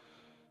too.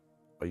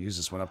 I'll use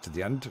this one up to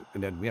the end,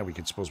 and then yeah, we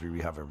can suppose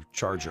we have a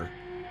charger.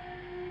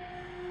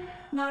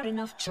 Not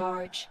enough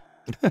charge.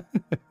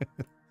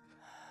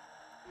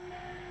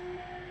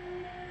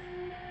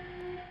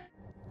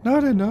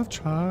 Not enough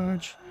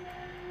charge.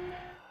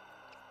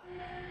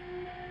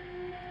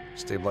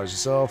 Stabilize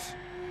yourself.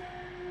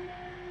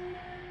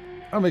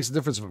 That makes a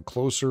difference if I'm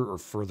closer or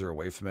further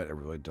away from it. I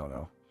really don't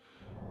know.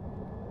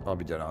 I'll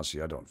be dead honest with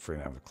you. I don't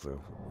freaking have a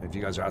clue. If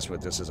you guys are asking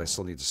what this is, I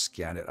still need to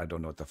scan it. I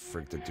don't know what the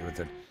frick to do with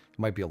it. It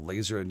might be a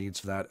laser it needs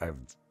for that. I've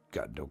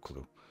got no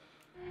clue.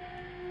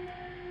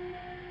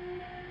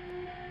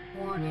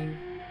 Warning.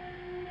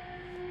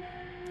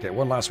 Okay,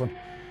 one last one.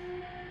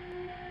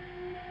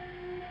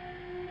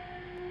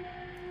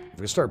 If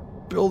we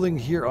start building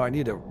here, oh, I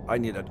need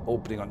an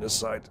opening on this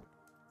side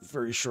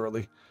very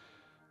shortly.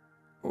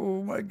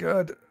 Oh my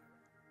God.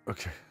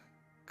 Okay.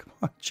 Come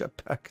on,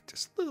 jetpack.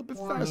 Just a little bit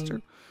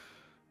faster.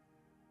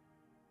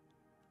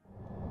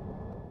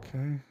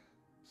 Okay.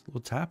 Just a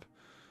little tap.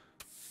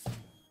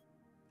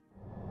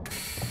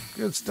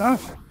 Good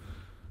stuff.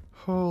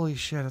 Holy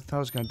shit, I thought I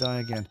was going to die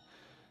again.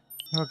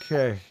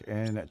 Okay,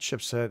 and that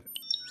chipset,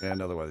 and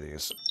another one of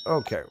these.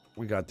 Okay,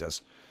 we got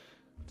this.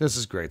 This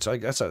is great. So I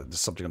guess there's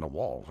something on the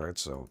wall, right?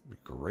 So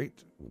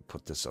great. We'll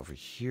put this over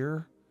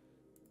here.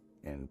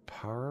 And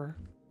power.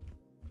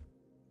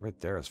 Right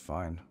there is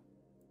fine.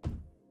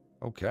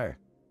 Okay.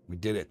 We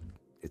did it.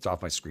 It's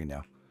off my screen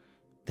now.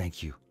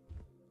 Thank you.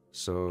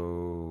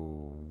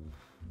 So,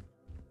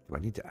 do I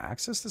need to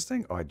access this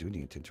thing? Oh, I do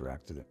need to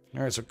interact with it.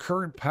 All right, so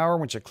current power,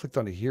 which I clicked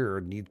on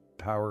here, needed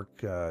power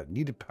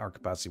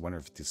capacity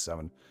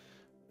 157.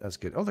 That's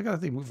good. Oh, look at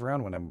that thing move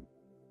around when I'm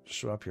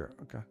show up here.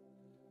 Okay.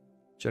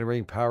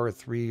 Generating power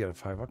 3 out of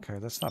 5. Okay,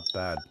 that's not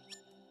bad.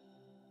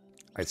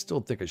 I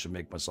still think I should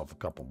make myself a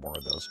couple more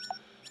of those.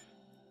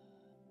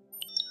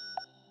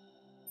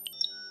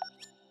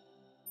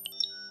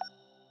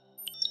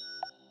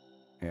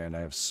 And I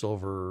have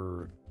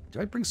silver.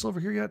 Did I bring silver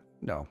here yet?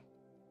 No.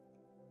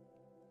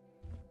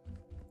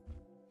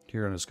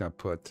 Here I'm just going to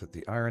put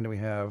the iron that we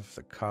have,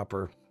 the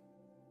copper.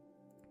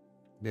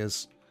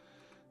 This.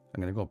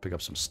 I'm going to go pick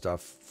up some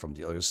stuff from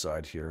the other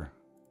side here.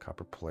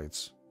 Copper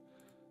plates.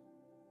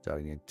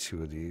 I need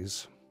 2 of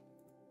these.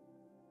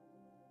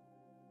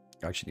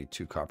 I actually need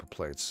 2 copper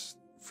plates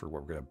for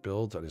what we're going to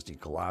build. I just need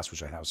glass,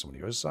 which I have some on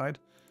the other side.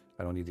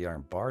 I don't need the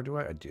iron bar, do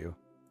I? I do.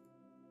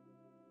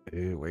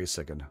 Hey, wait a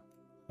second.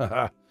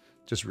 Haha.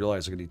 Just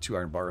realized I'm going to need 2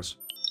 iron bars.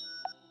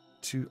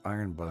 2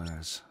 iron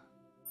bars.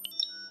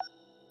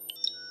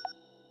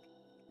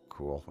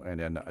 Cool. And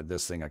then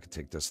this thing, I could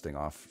take this thing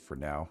off for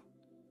now.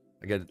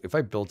 Again, if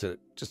I built it,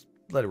 just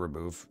let it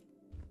remove.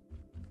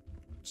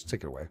 Just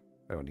take it away.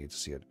 I don't need to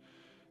see it.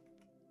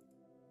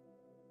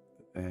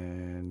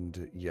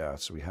 And yeah,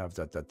 so we have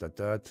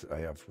that. I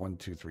have 1,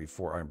 2, 3,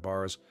 4 iron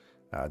bars.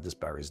 This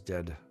battery is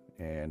dead,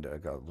 and I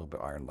got a little bit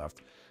of iron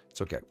left.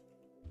 It's okay.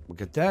 We'll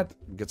get that,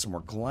 get some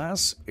more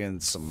glass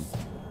and some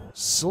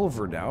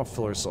silver now.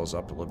 Fill ourselves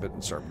up a little bit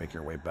and start making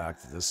our way back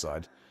to this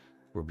side.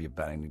 We'll be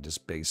abandoning this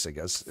base, I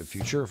guess, in the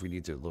future. If we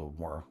need to do a little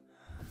more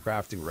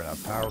crafting, run out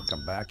of power,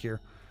 come back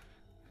here.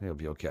 It'll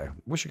be okay.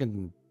 Wish I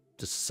can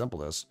disassemble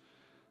this.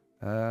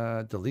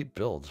 Delete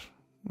build.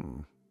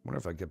 Wonder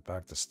if I get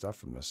back the stuff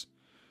from this.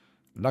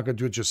 I'm not going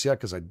to do it just yet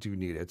because I do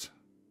need it.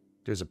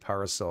 There's a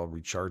power cell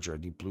recharger. I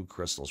need blue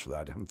crystals for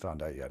that. I haven't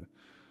found that yet.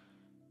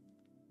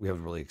 We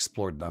haven't really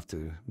explored enough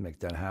to make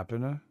that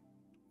happen.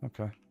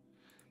 Okay.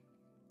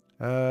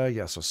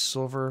 Yeah, so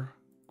silver.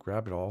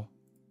 Grab it all.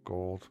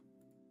 Gold.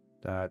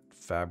 That.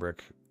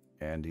 Fabric.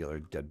 And the other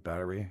dead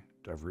battery.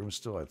 Do I have room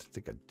still? I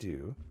think I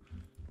do.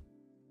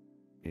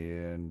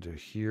 And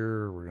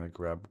here we're going to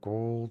grab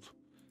gold.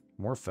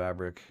 More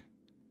fabric.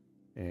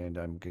 And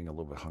I'm getting a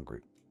little bit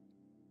hungry.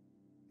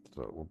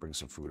 So we'll bring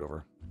some food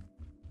over.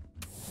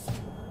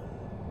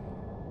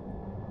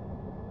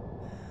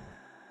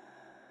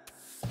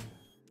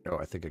 Oh,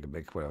 I think I can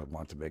make what I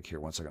want to make here.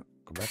 1 second.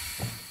 Go back.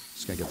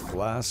 Just going to get the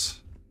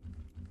glass.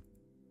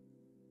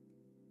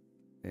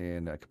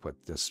 And I could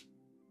put this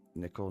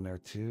nickel in there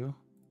too.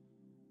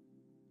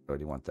 Oh,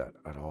 do you want that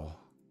at all?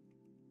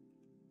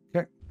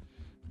 Okay.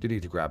 Didn't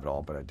need to grab it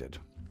all, but I did.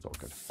 It's all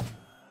good.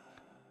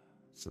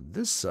 So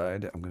this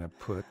side, I'm going to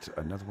put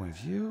another one of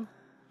you,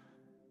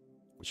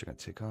 which I'm going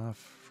to take off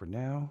for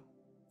now.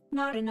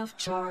 Not enough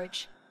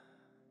charge.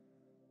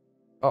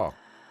 Oh,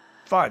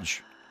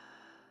 fudge.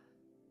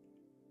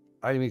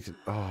 I didn't mean to.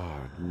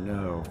 Oh,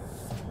 no.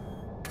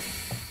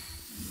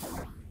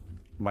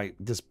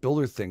 This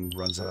builder thing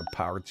runs out of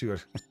power to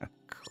it.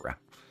 Crap.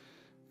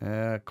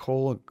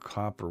 Coal and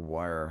copper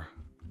wire.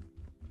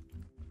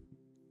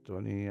 Do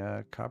any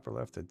copper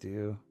left? I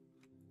do.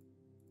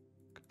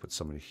 Could put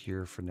somebody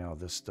here for now.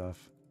 This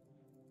stuff.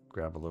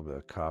 Grab a little bit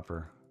of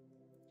copper.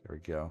 There we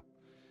go.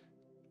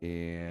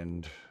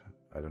 And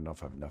I don't know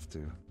if I have enough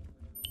to.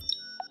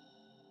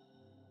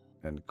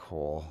 And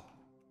coal.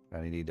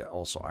 And I need to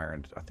also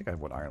iron. I think I have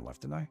 1 iron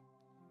left, didn't I?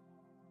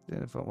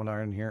 Did I put 1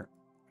 iron here?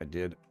 I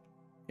did.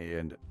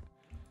 And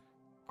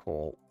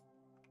coal.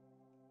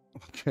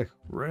 Okay,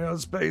 we're out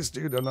of space,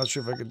 dude. I'm not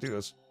sure if I can do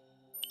this.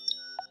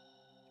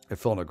 It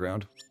fell on the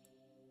ground.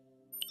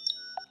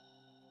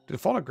 Did it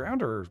fall on the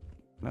ground or...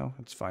 No,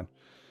 it's fine.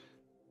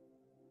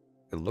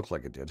 It looked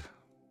like it did.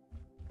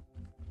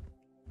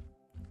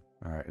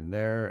 Alright, in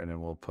there, and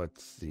then we'll put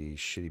the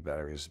shitty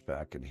batteries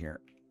back in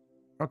here.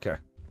 Okay.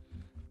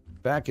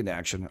 Back in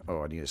action.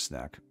 Oh, I need a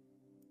snack.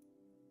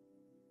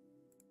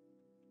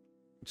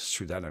 Just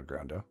threw that on the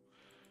ground, though.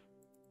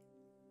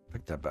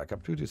 Pick that back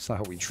up, dude. It's not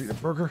how we treat a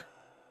burger.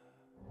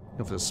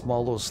 Go for the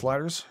small little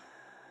sliders.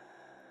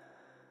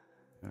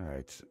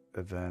 Alright.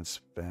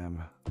 Advance.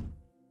 Bam.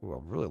 Ooh, I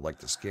really like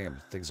this game.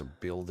 Things are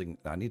building.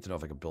 I need to know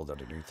if I can build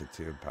underneath it,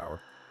 too. Power.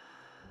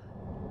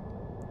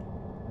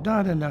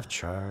 Not enough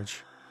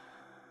charge.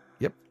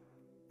 Yep.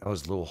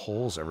 Those little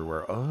holes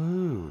everywhere.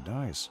 Oh,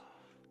 nice.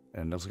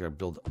 And it looks like I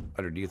build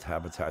underneath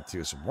habitat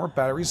too. Some more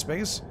battery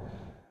space.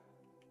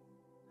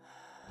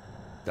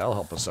 That'll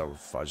help us out with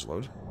fudge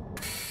load.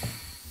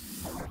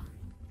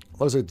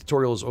 Looks like the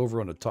tutorial is over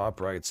on the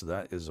top right, so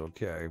that is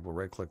okay. We'll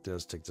right click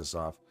this, take this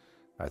off.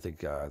 I think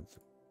the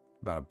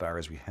amount of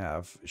batteries we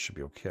have, it should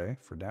be okay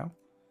for now.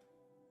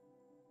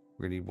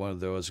 We're gonna need one of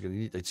those. We're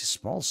gonna need these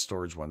small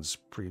storage ones.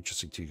 Pretty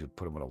interesting too. You could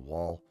put them on a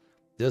wall.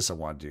 This I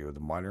want to do.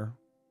 The miner.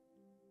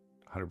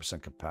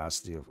 100%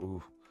 capacity of,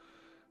 ooh.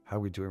 How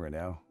are we doing right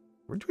now?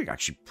 We're doing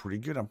actually pretty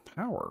good on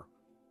power.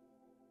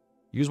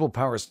 Usable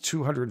power is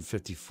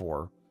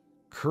 254.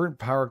 Current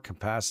power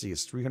capacity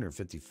is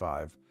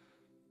 355.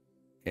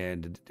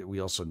 And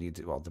we also need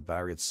to, well, the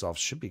battery itself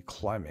should be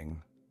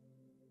climbing.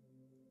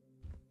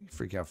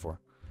 What are you freaking out for?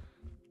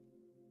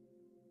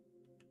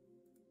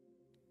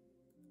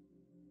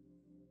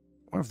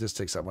 I wonder if this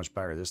takes that much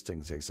battery this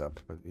thing takes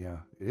up. But yeah,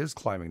 it is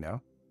climbing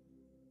now.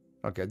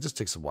 Okay, it just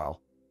takes a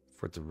while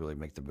for it to really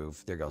make the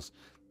move. There it goes.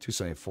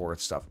 274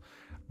 stuff.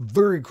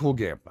 Very cool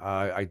game.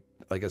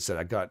 Like I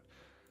said,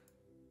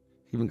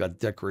 even got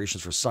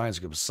decorations for signs.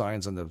 Give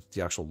signs on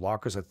the actual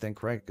lockers, I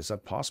think, right? Is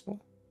that possible?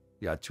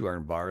 Yeah, 2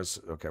 iron bars.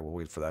 Okay, we'll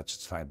wait for that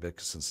just a tiny bit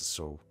since it's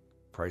so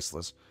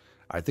priceless.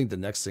 I think the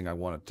next thing I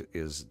want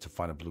is to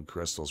find a blue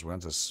crystals. We're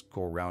going to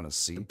go around and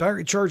see. The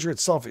battery charger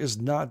itself is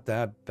not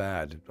that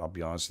bad, I'll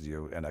be honest with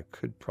you. And I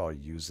could probably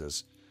use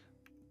this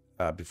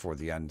before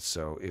the end.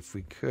 So if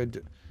we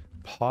could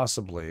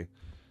possibly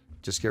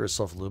just get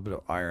ourselves a little bit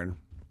of iron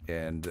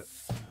and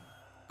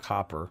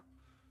copper.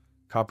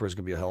 Copper is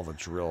going to be a hell of a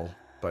drill.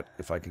 But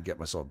if I can get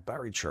myself a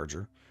battery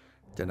charger,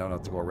 then I don't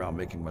have to go around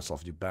making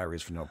myself new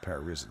batteries for no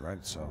apparent reason,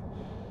 right? So,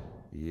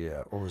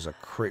 yeah. Oh, there's a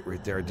crate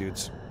right there,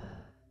 dudes.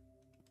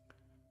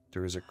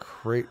 There is a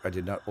crate I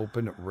did not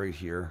open right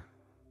here.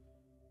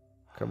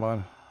 Come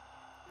on.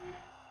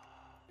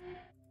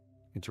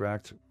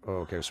 Interact. Oh,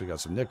 okay, so we got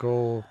some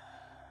nickel.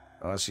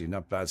 Honestly,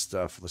 not bad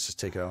stuff. Let's just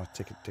take it out.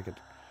 Take it.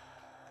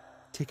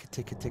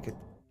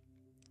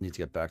 Need to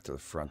get back to the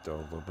front, though, a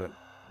little bit.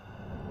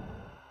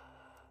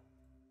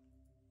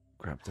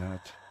 Grab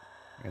that.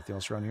 Anything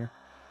else around here?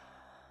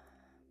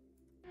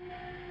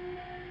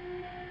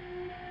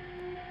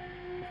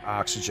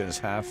 Oxygen is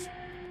half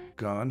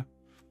gone.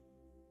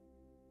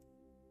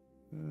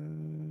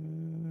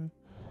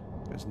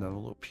 There's another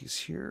little piece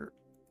here.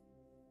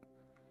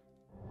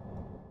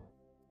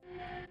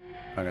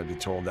 I'm going to be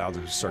told now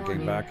to start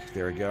getting back.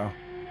 There we go.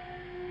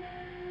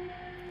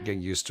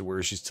 Getting used to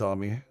where she's telling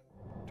me.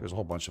 There's a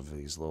whole bunch of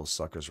these little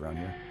suckers around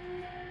here.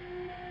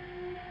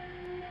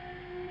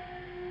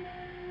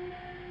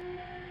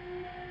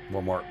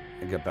 One more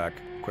and get back.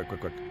 Quick.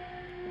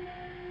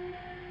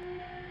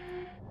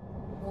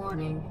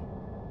 Warning.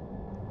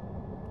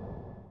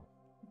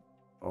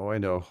 Oh, I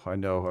know.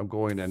 I'm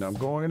going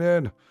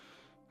in.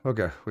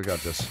 Okay, we got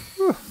this.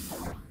 Whew.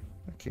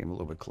 I came a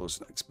little bit closer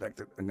than I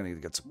expected. I'm going to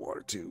need to get some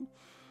water, too.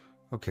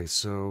 Okay,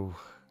 so,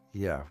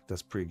 yeah,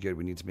 that's pretty good.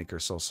 We need to make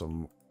ourselves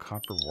some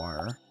copper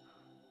wire.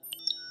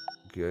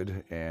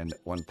 Good, and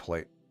one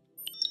plate.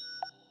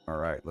 All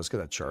right, let's get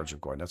that charger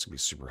going. That's going to be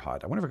super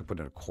hot. I wonder if I can put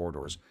it in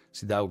corridors.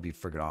 See, that would be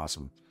freaking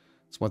awesome.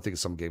 It's one thing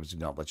some games do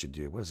not let you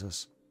do. What is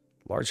this?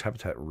 Large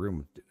habitat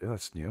room.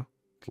 That's new.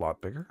 It's a lot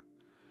bigger.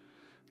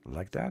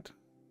 Like that?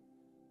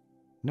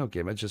 No,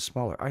 GameEdged is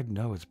smaller. I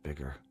know it's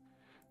bigger.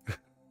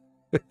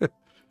 I'm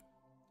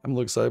a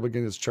little excited about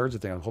getting this charger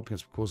thing. I'm hoping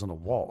it goes on the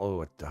wall.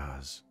 Oh, it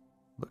does.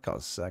 Look how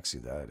sexy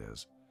that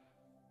is.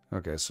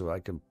 Okay, so I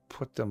can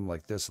put them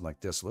like this and like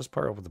this. So let's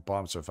power up with the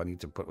bottom, so if I need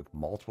to put like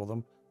multiple of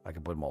them, I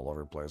can put them all over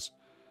the place.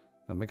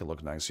 I'll make it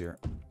look nice here.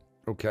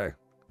 Okay.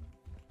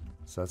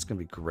 So that's going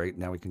to be great.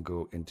 Now we can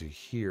go into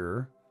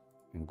here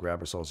and grab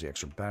ourselves the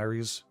extra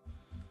batteries.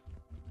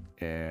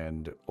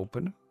 And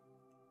open.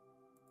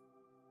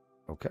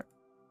 Okay.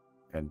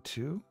 And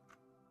 2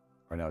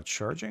 are now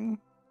charging.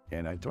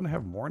 And I don't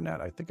have more than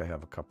that. I think I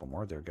have a couple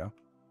more. There we go.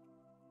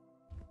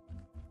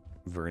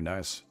 Very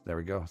nice. There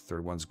we go.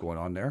 Third one's going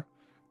on there.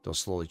 They'll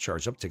slowly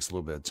charge up. Takes a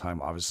little bit of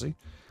time, obviously.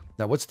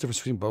 Now, what's the difference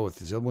between both?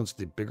 These other ones,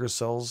 the bigger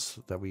cells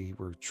that we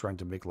were trying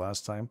to make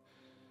last time?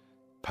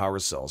 Power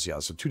cells, yeah.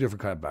 So 2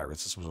 different kind of batteries.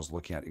 This is what I was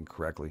looking at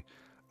incorrectly.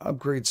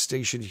 Upgrade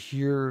station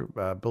here.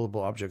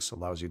 Buildable objects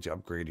allows you to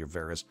upgrade your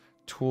various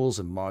tools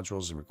and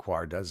modules and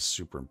required. That is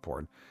super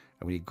important.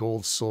 And we need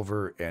gold,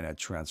 silver, and a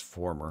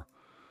transformer.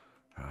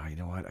 You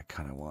know what? I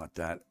kind of want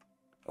that.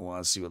 I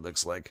want to see what it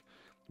looks like.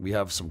 We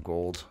have some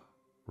gold,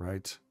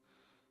 right?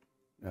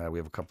 We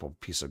have a couple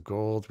pieces of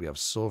gold. We have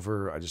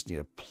silver. I just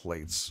need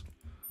plates.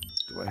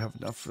 Do I have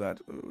enough for that?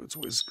 Ooh, it's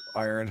always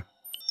iron,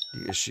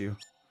 the issue.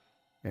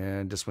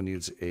 And this one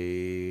needs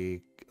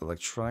a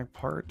electronic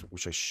part,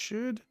 which I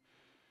should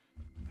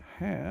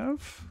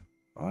have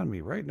on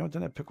me, right? No,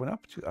 didn't I pick one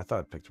up? I thought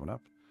I picked one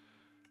up.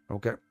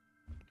 Okay.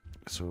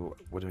 So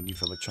what do I need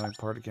for electronic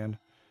part again?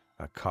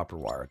 Copper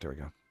wire. There we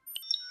go.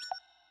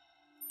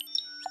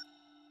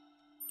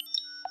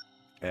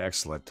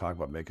 Excellent. Talk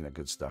about making the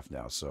good stuff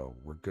now. So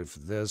we're good for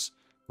this.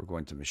 We're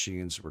going to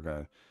machines. We're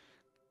going to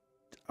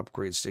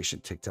upgrade station,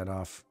 take that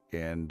off.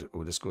 And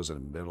oh, this goes in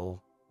the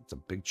middle. It's a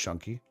big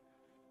chunky.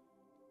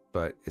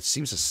 But it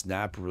seems to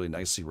snap really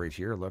nicely right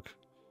here. Look.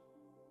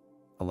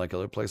 Unlike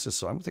other places.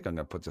 So I think I'm going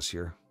to put this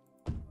here.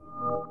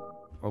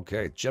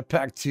 Okay.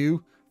 Jetpack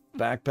 2.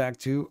 Backpack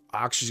 2.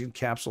 Oxygen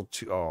capsule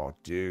 2. Oh,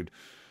 dude.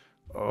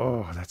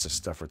 Oh, that's the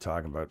stuff we're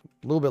talking about.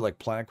 A little bit like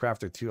Planet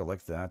Crafter 2. I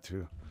like that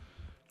too.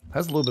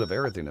 Has a little bit of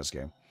everything in this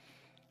game.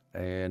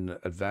 And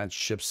advanced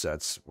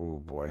chipsets. Oh,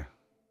 boy.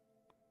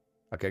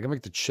 Okay, I can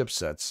make the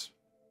chipsets.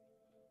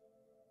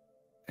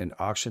 And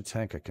oxygen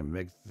tank, I can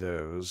make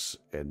those.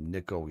 And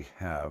nickel we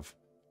have.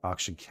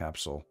 Oxygen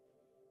capsule.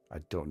 I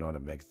don't know how to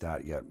make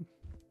that yet.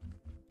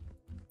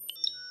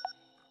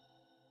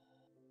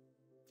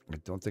 I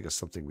don't think it's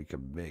something we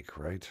can make,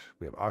 right?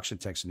 We have oxygen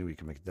tanks new. We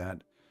can make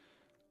that.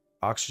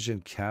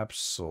 Oxygen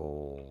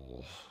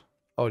capsule.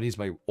 Oh, it needs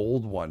my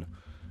old one.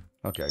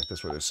 Okay,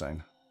 that's what they're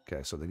saying.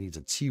 Okay, so they need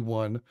a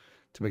T1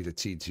 to make the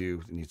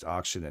T2. It needs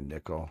oxygen and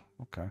nickel.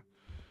 Okay.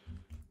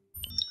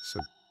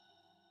 So,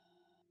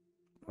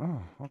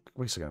 oh, okay,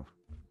 wait a second.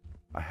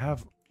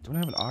 Don't I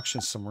have an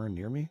oxygen somewhere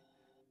near me?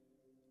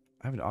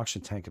 I have an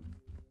oxygen tank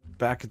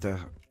back at the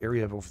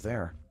area over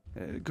there.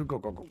 Go.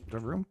 Do I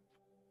have room?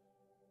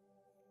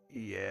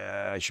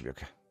 Yeah, I should be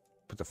okay.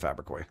 Put the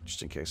fabric away,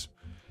 just in case.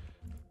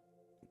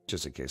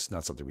 Just in case.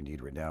 Not something we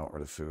need right now, or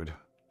the food.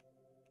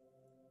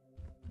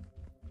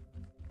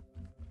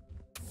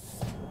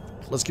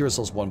 Let's give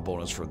ourselves one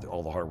bonus for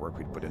all the hard work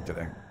we put in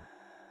today.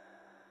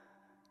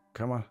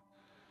 Come on.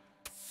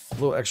 A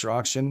little extra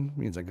oxygen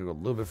means I can go a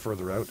little bit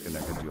further out and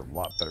I can do a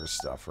lot better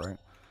stuff, right?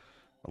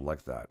 I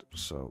like that.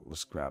 So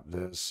let's grab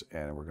this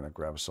and we're going to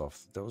grab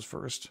ourselves those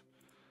first.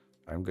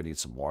 I'm going to need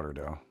some water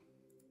though.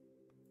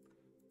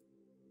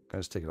 Can I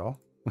just take it all?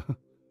 Wouldn't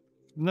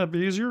that be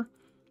easier?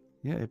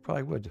 Yeah, it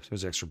probably would.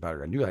 There's extra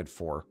battery. I knew I had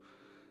 4.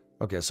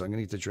 Okay, so I'm going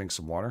to need to drink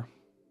some water.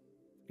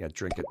 Yeah,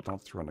 drink it.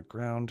 Don't throw it on the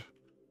ground.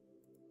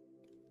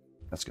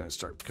 That's going to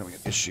start becoming an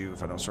issue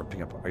if I don't start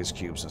picking up ice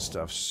cubes and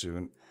stuff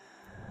soon.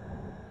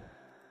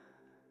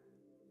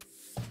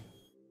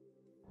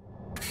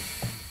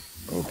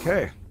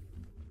 Okay.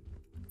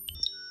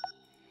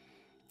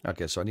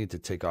 Okay, so I need to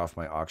take off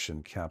my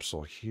auction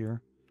capsule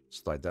here.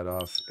 Slide that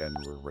off, and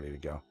we're ready to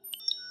go.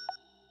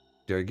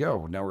 There you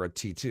go. Now we're at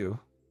T2.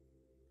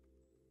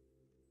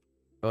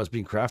 Oh, it's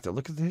being crafted.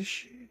 Look at this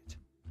shit.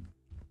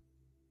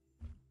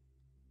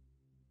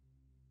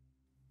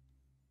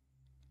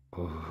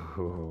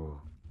 Oh,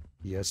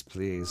 yes,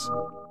 please.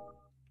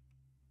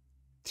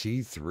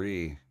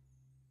 T3.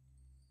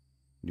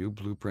 New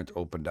blueprint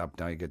opened up.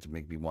 Now you get to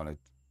make me want to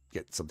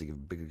get something even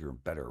bigger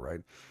and better, right?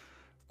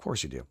 Of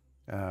course you do.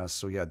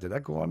 So yeah, did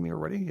that go on me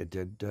already? It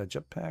did.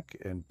 Jetpack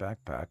and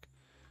backpack.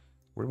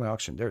 Where did my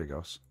auction? There it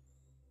goes.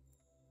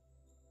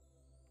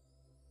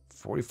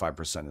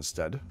 45%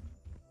 instead.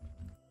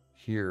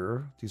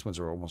 Here, these ones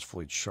are almost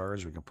fully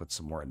charged. We can put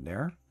some more in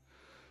there.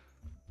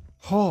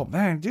 Oh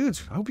man,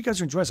 dudes! I hope you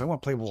guys are enjoying this. I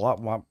want to play a lot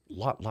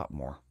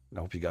more. I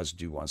hope you guys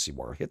do want to see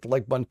more. Hit the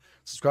like button.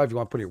 Subscribe if you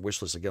want to put your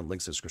wish list. Again,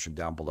 links in the description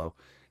down below.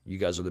 You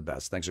guys are the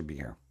best. Thanks for being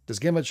here. This is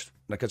GameEdged,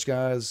 and I'll catch you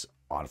guys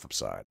on the flip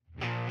side.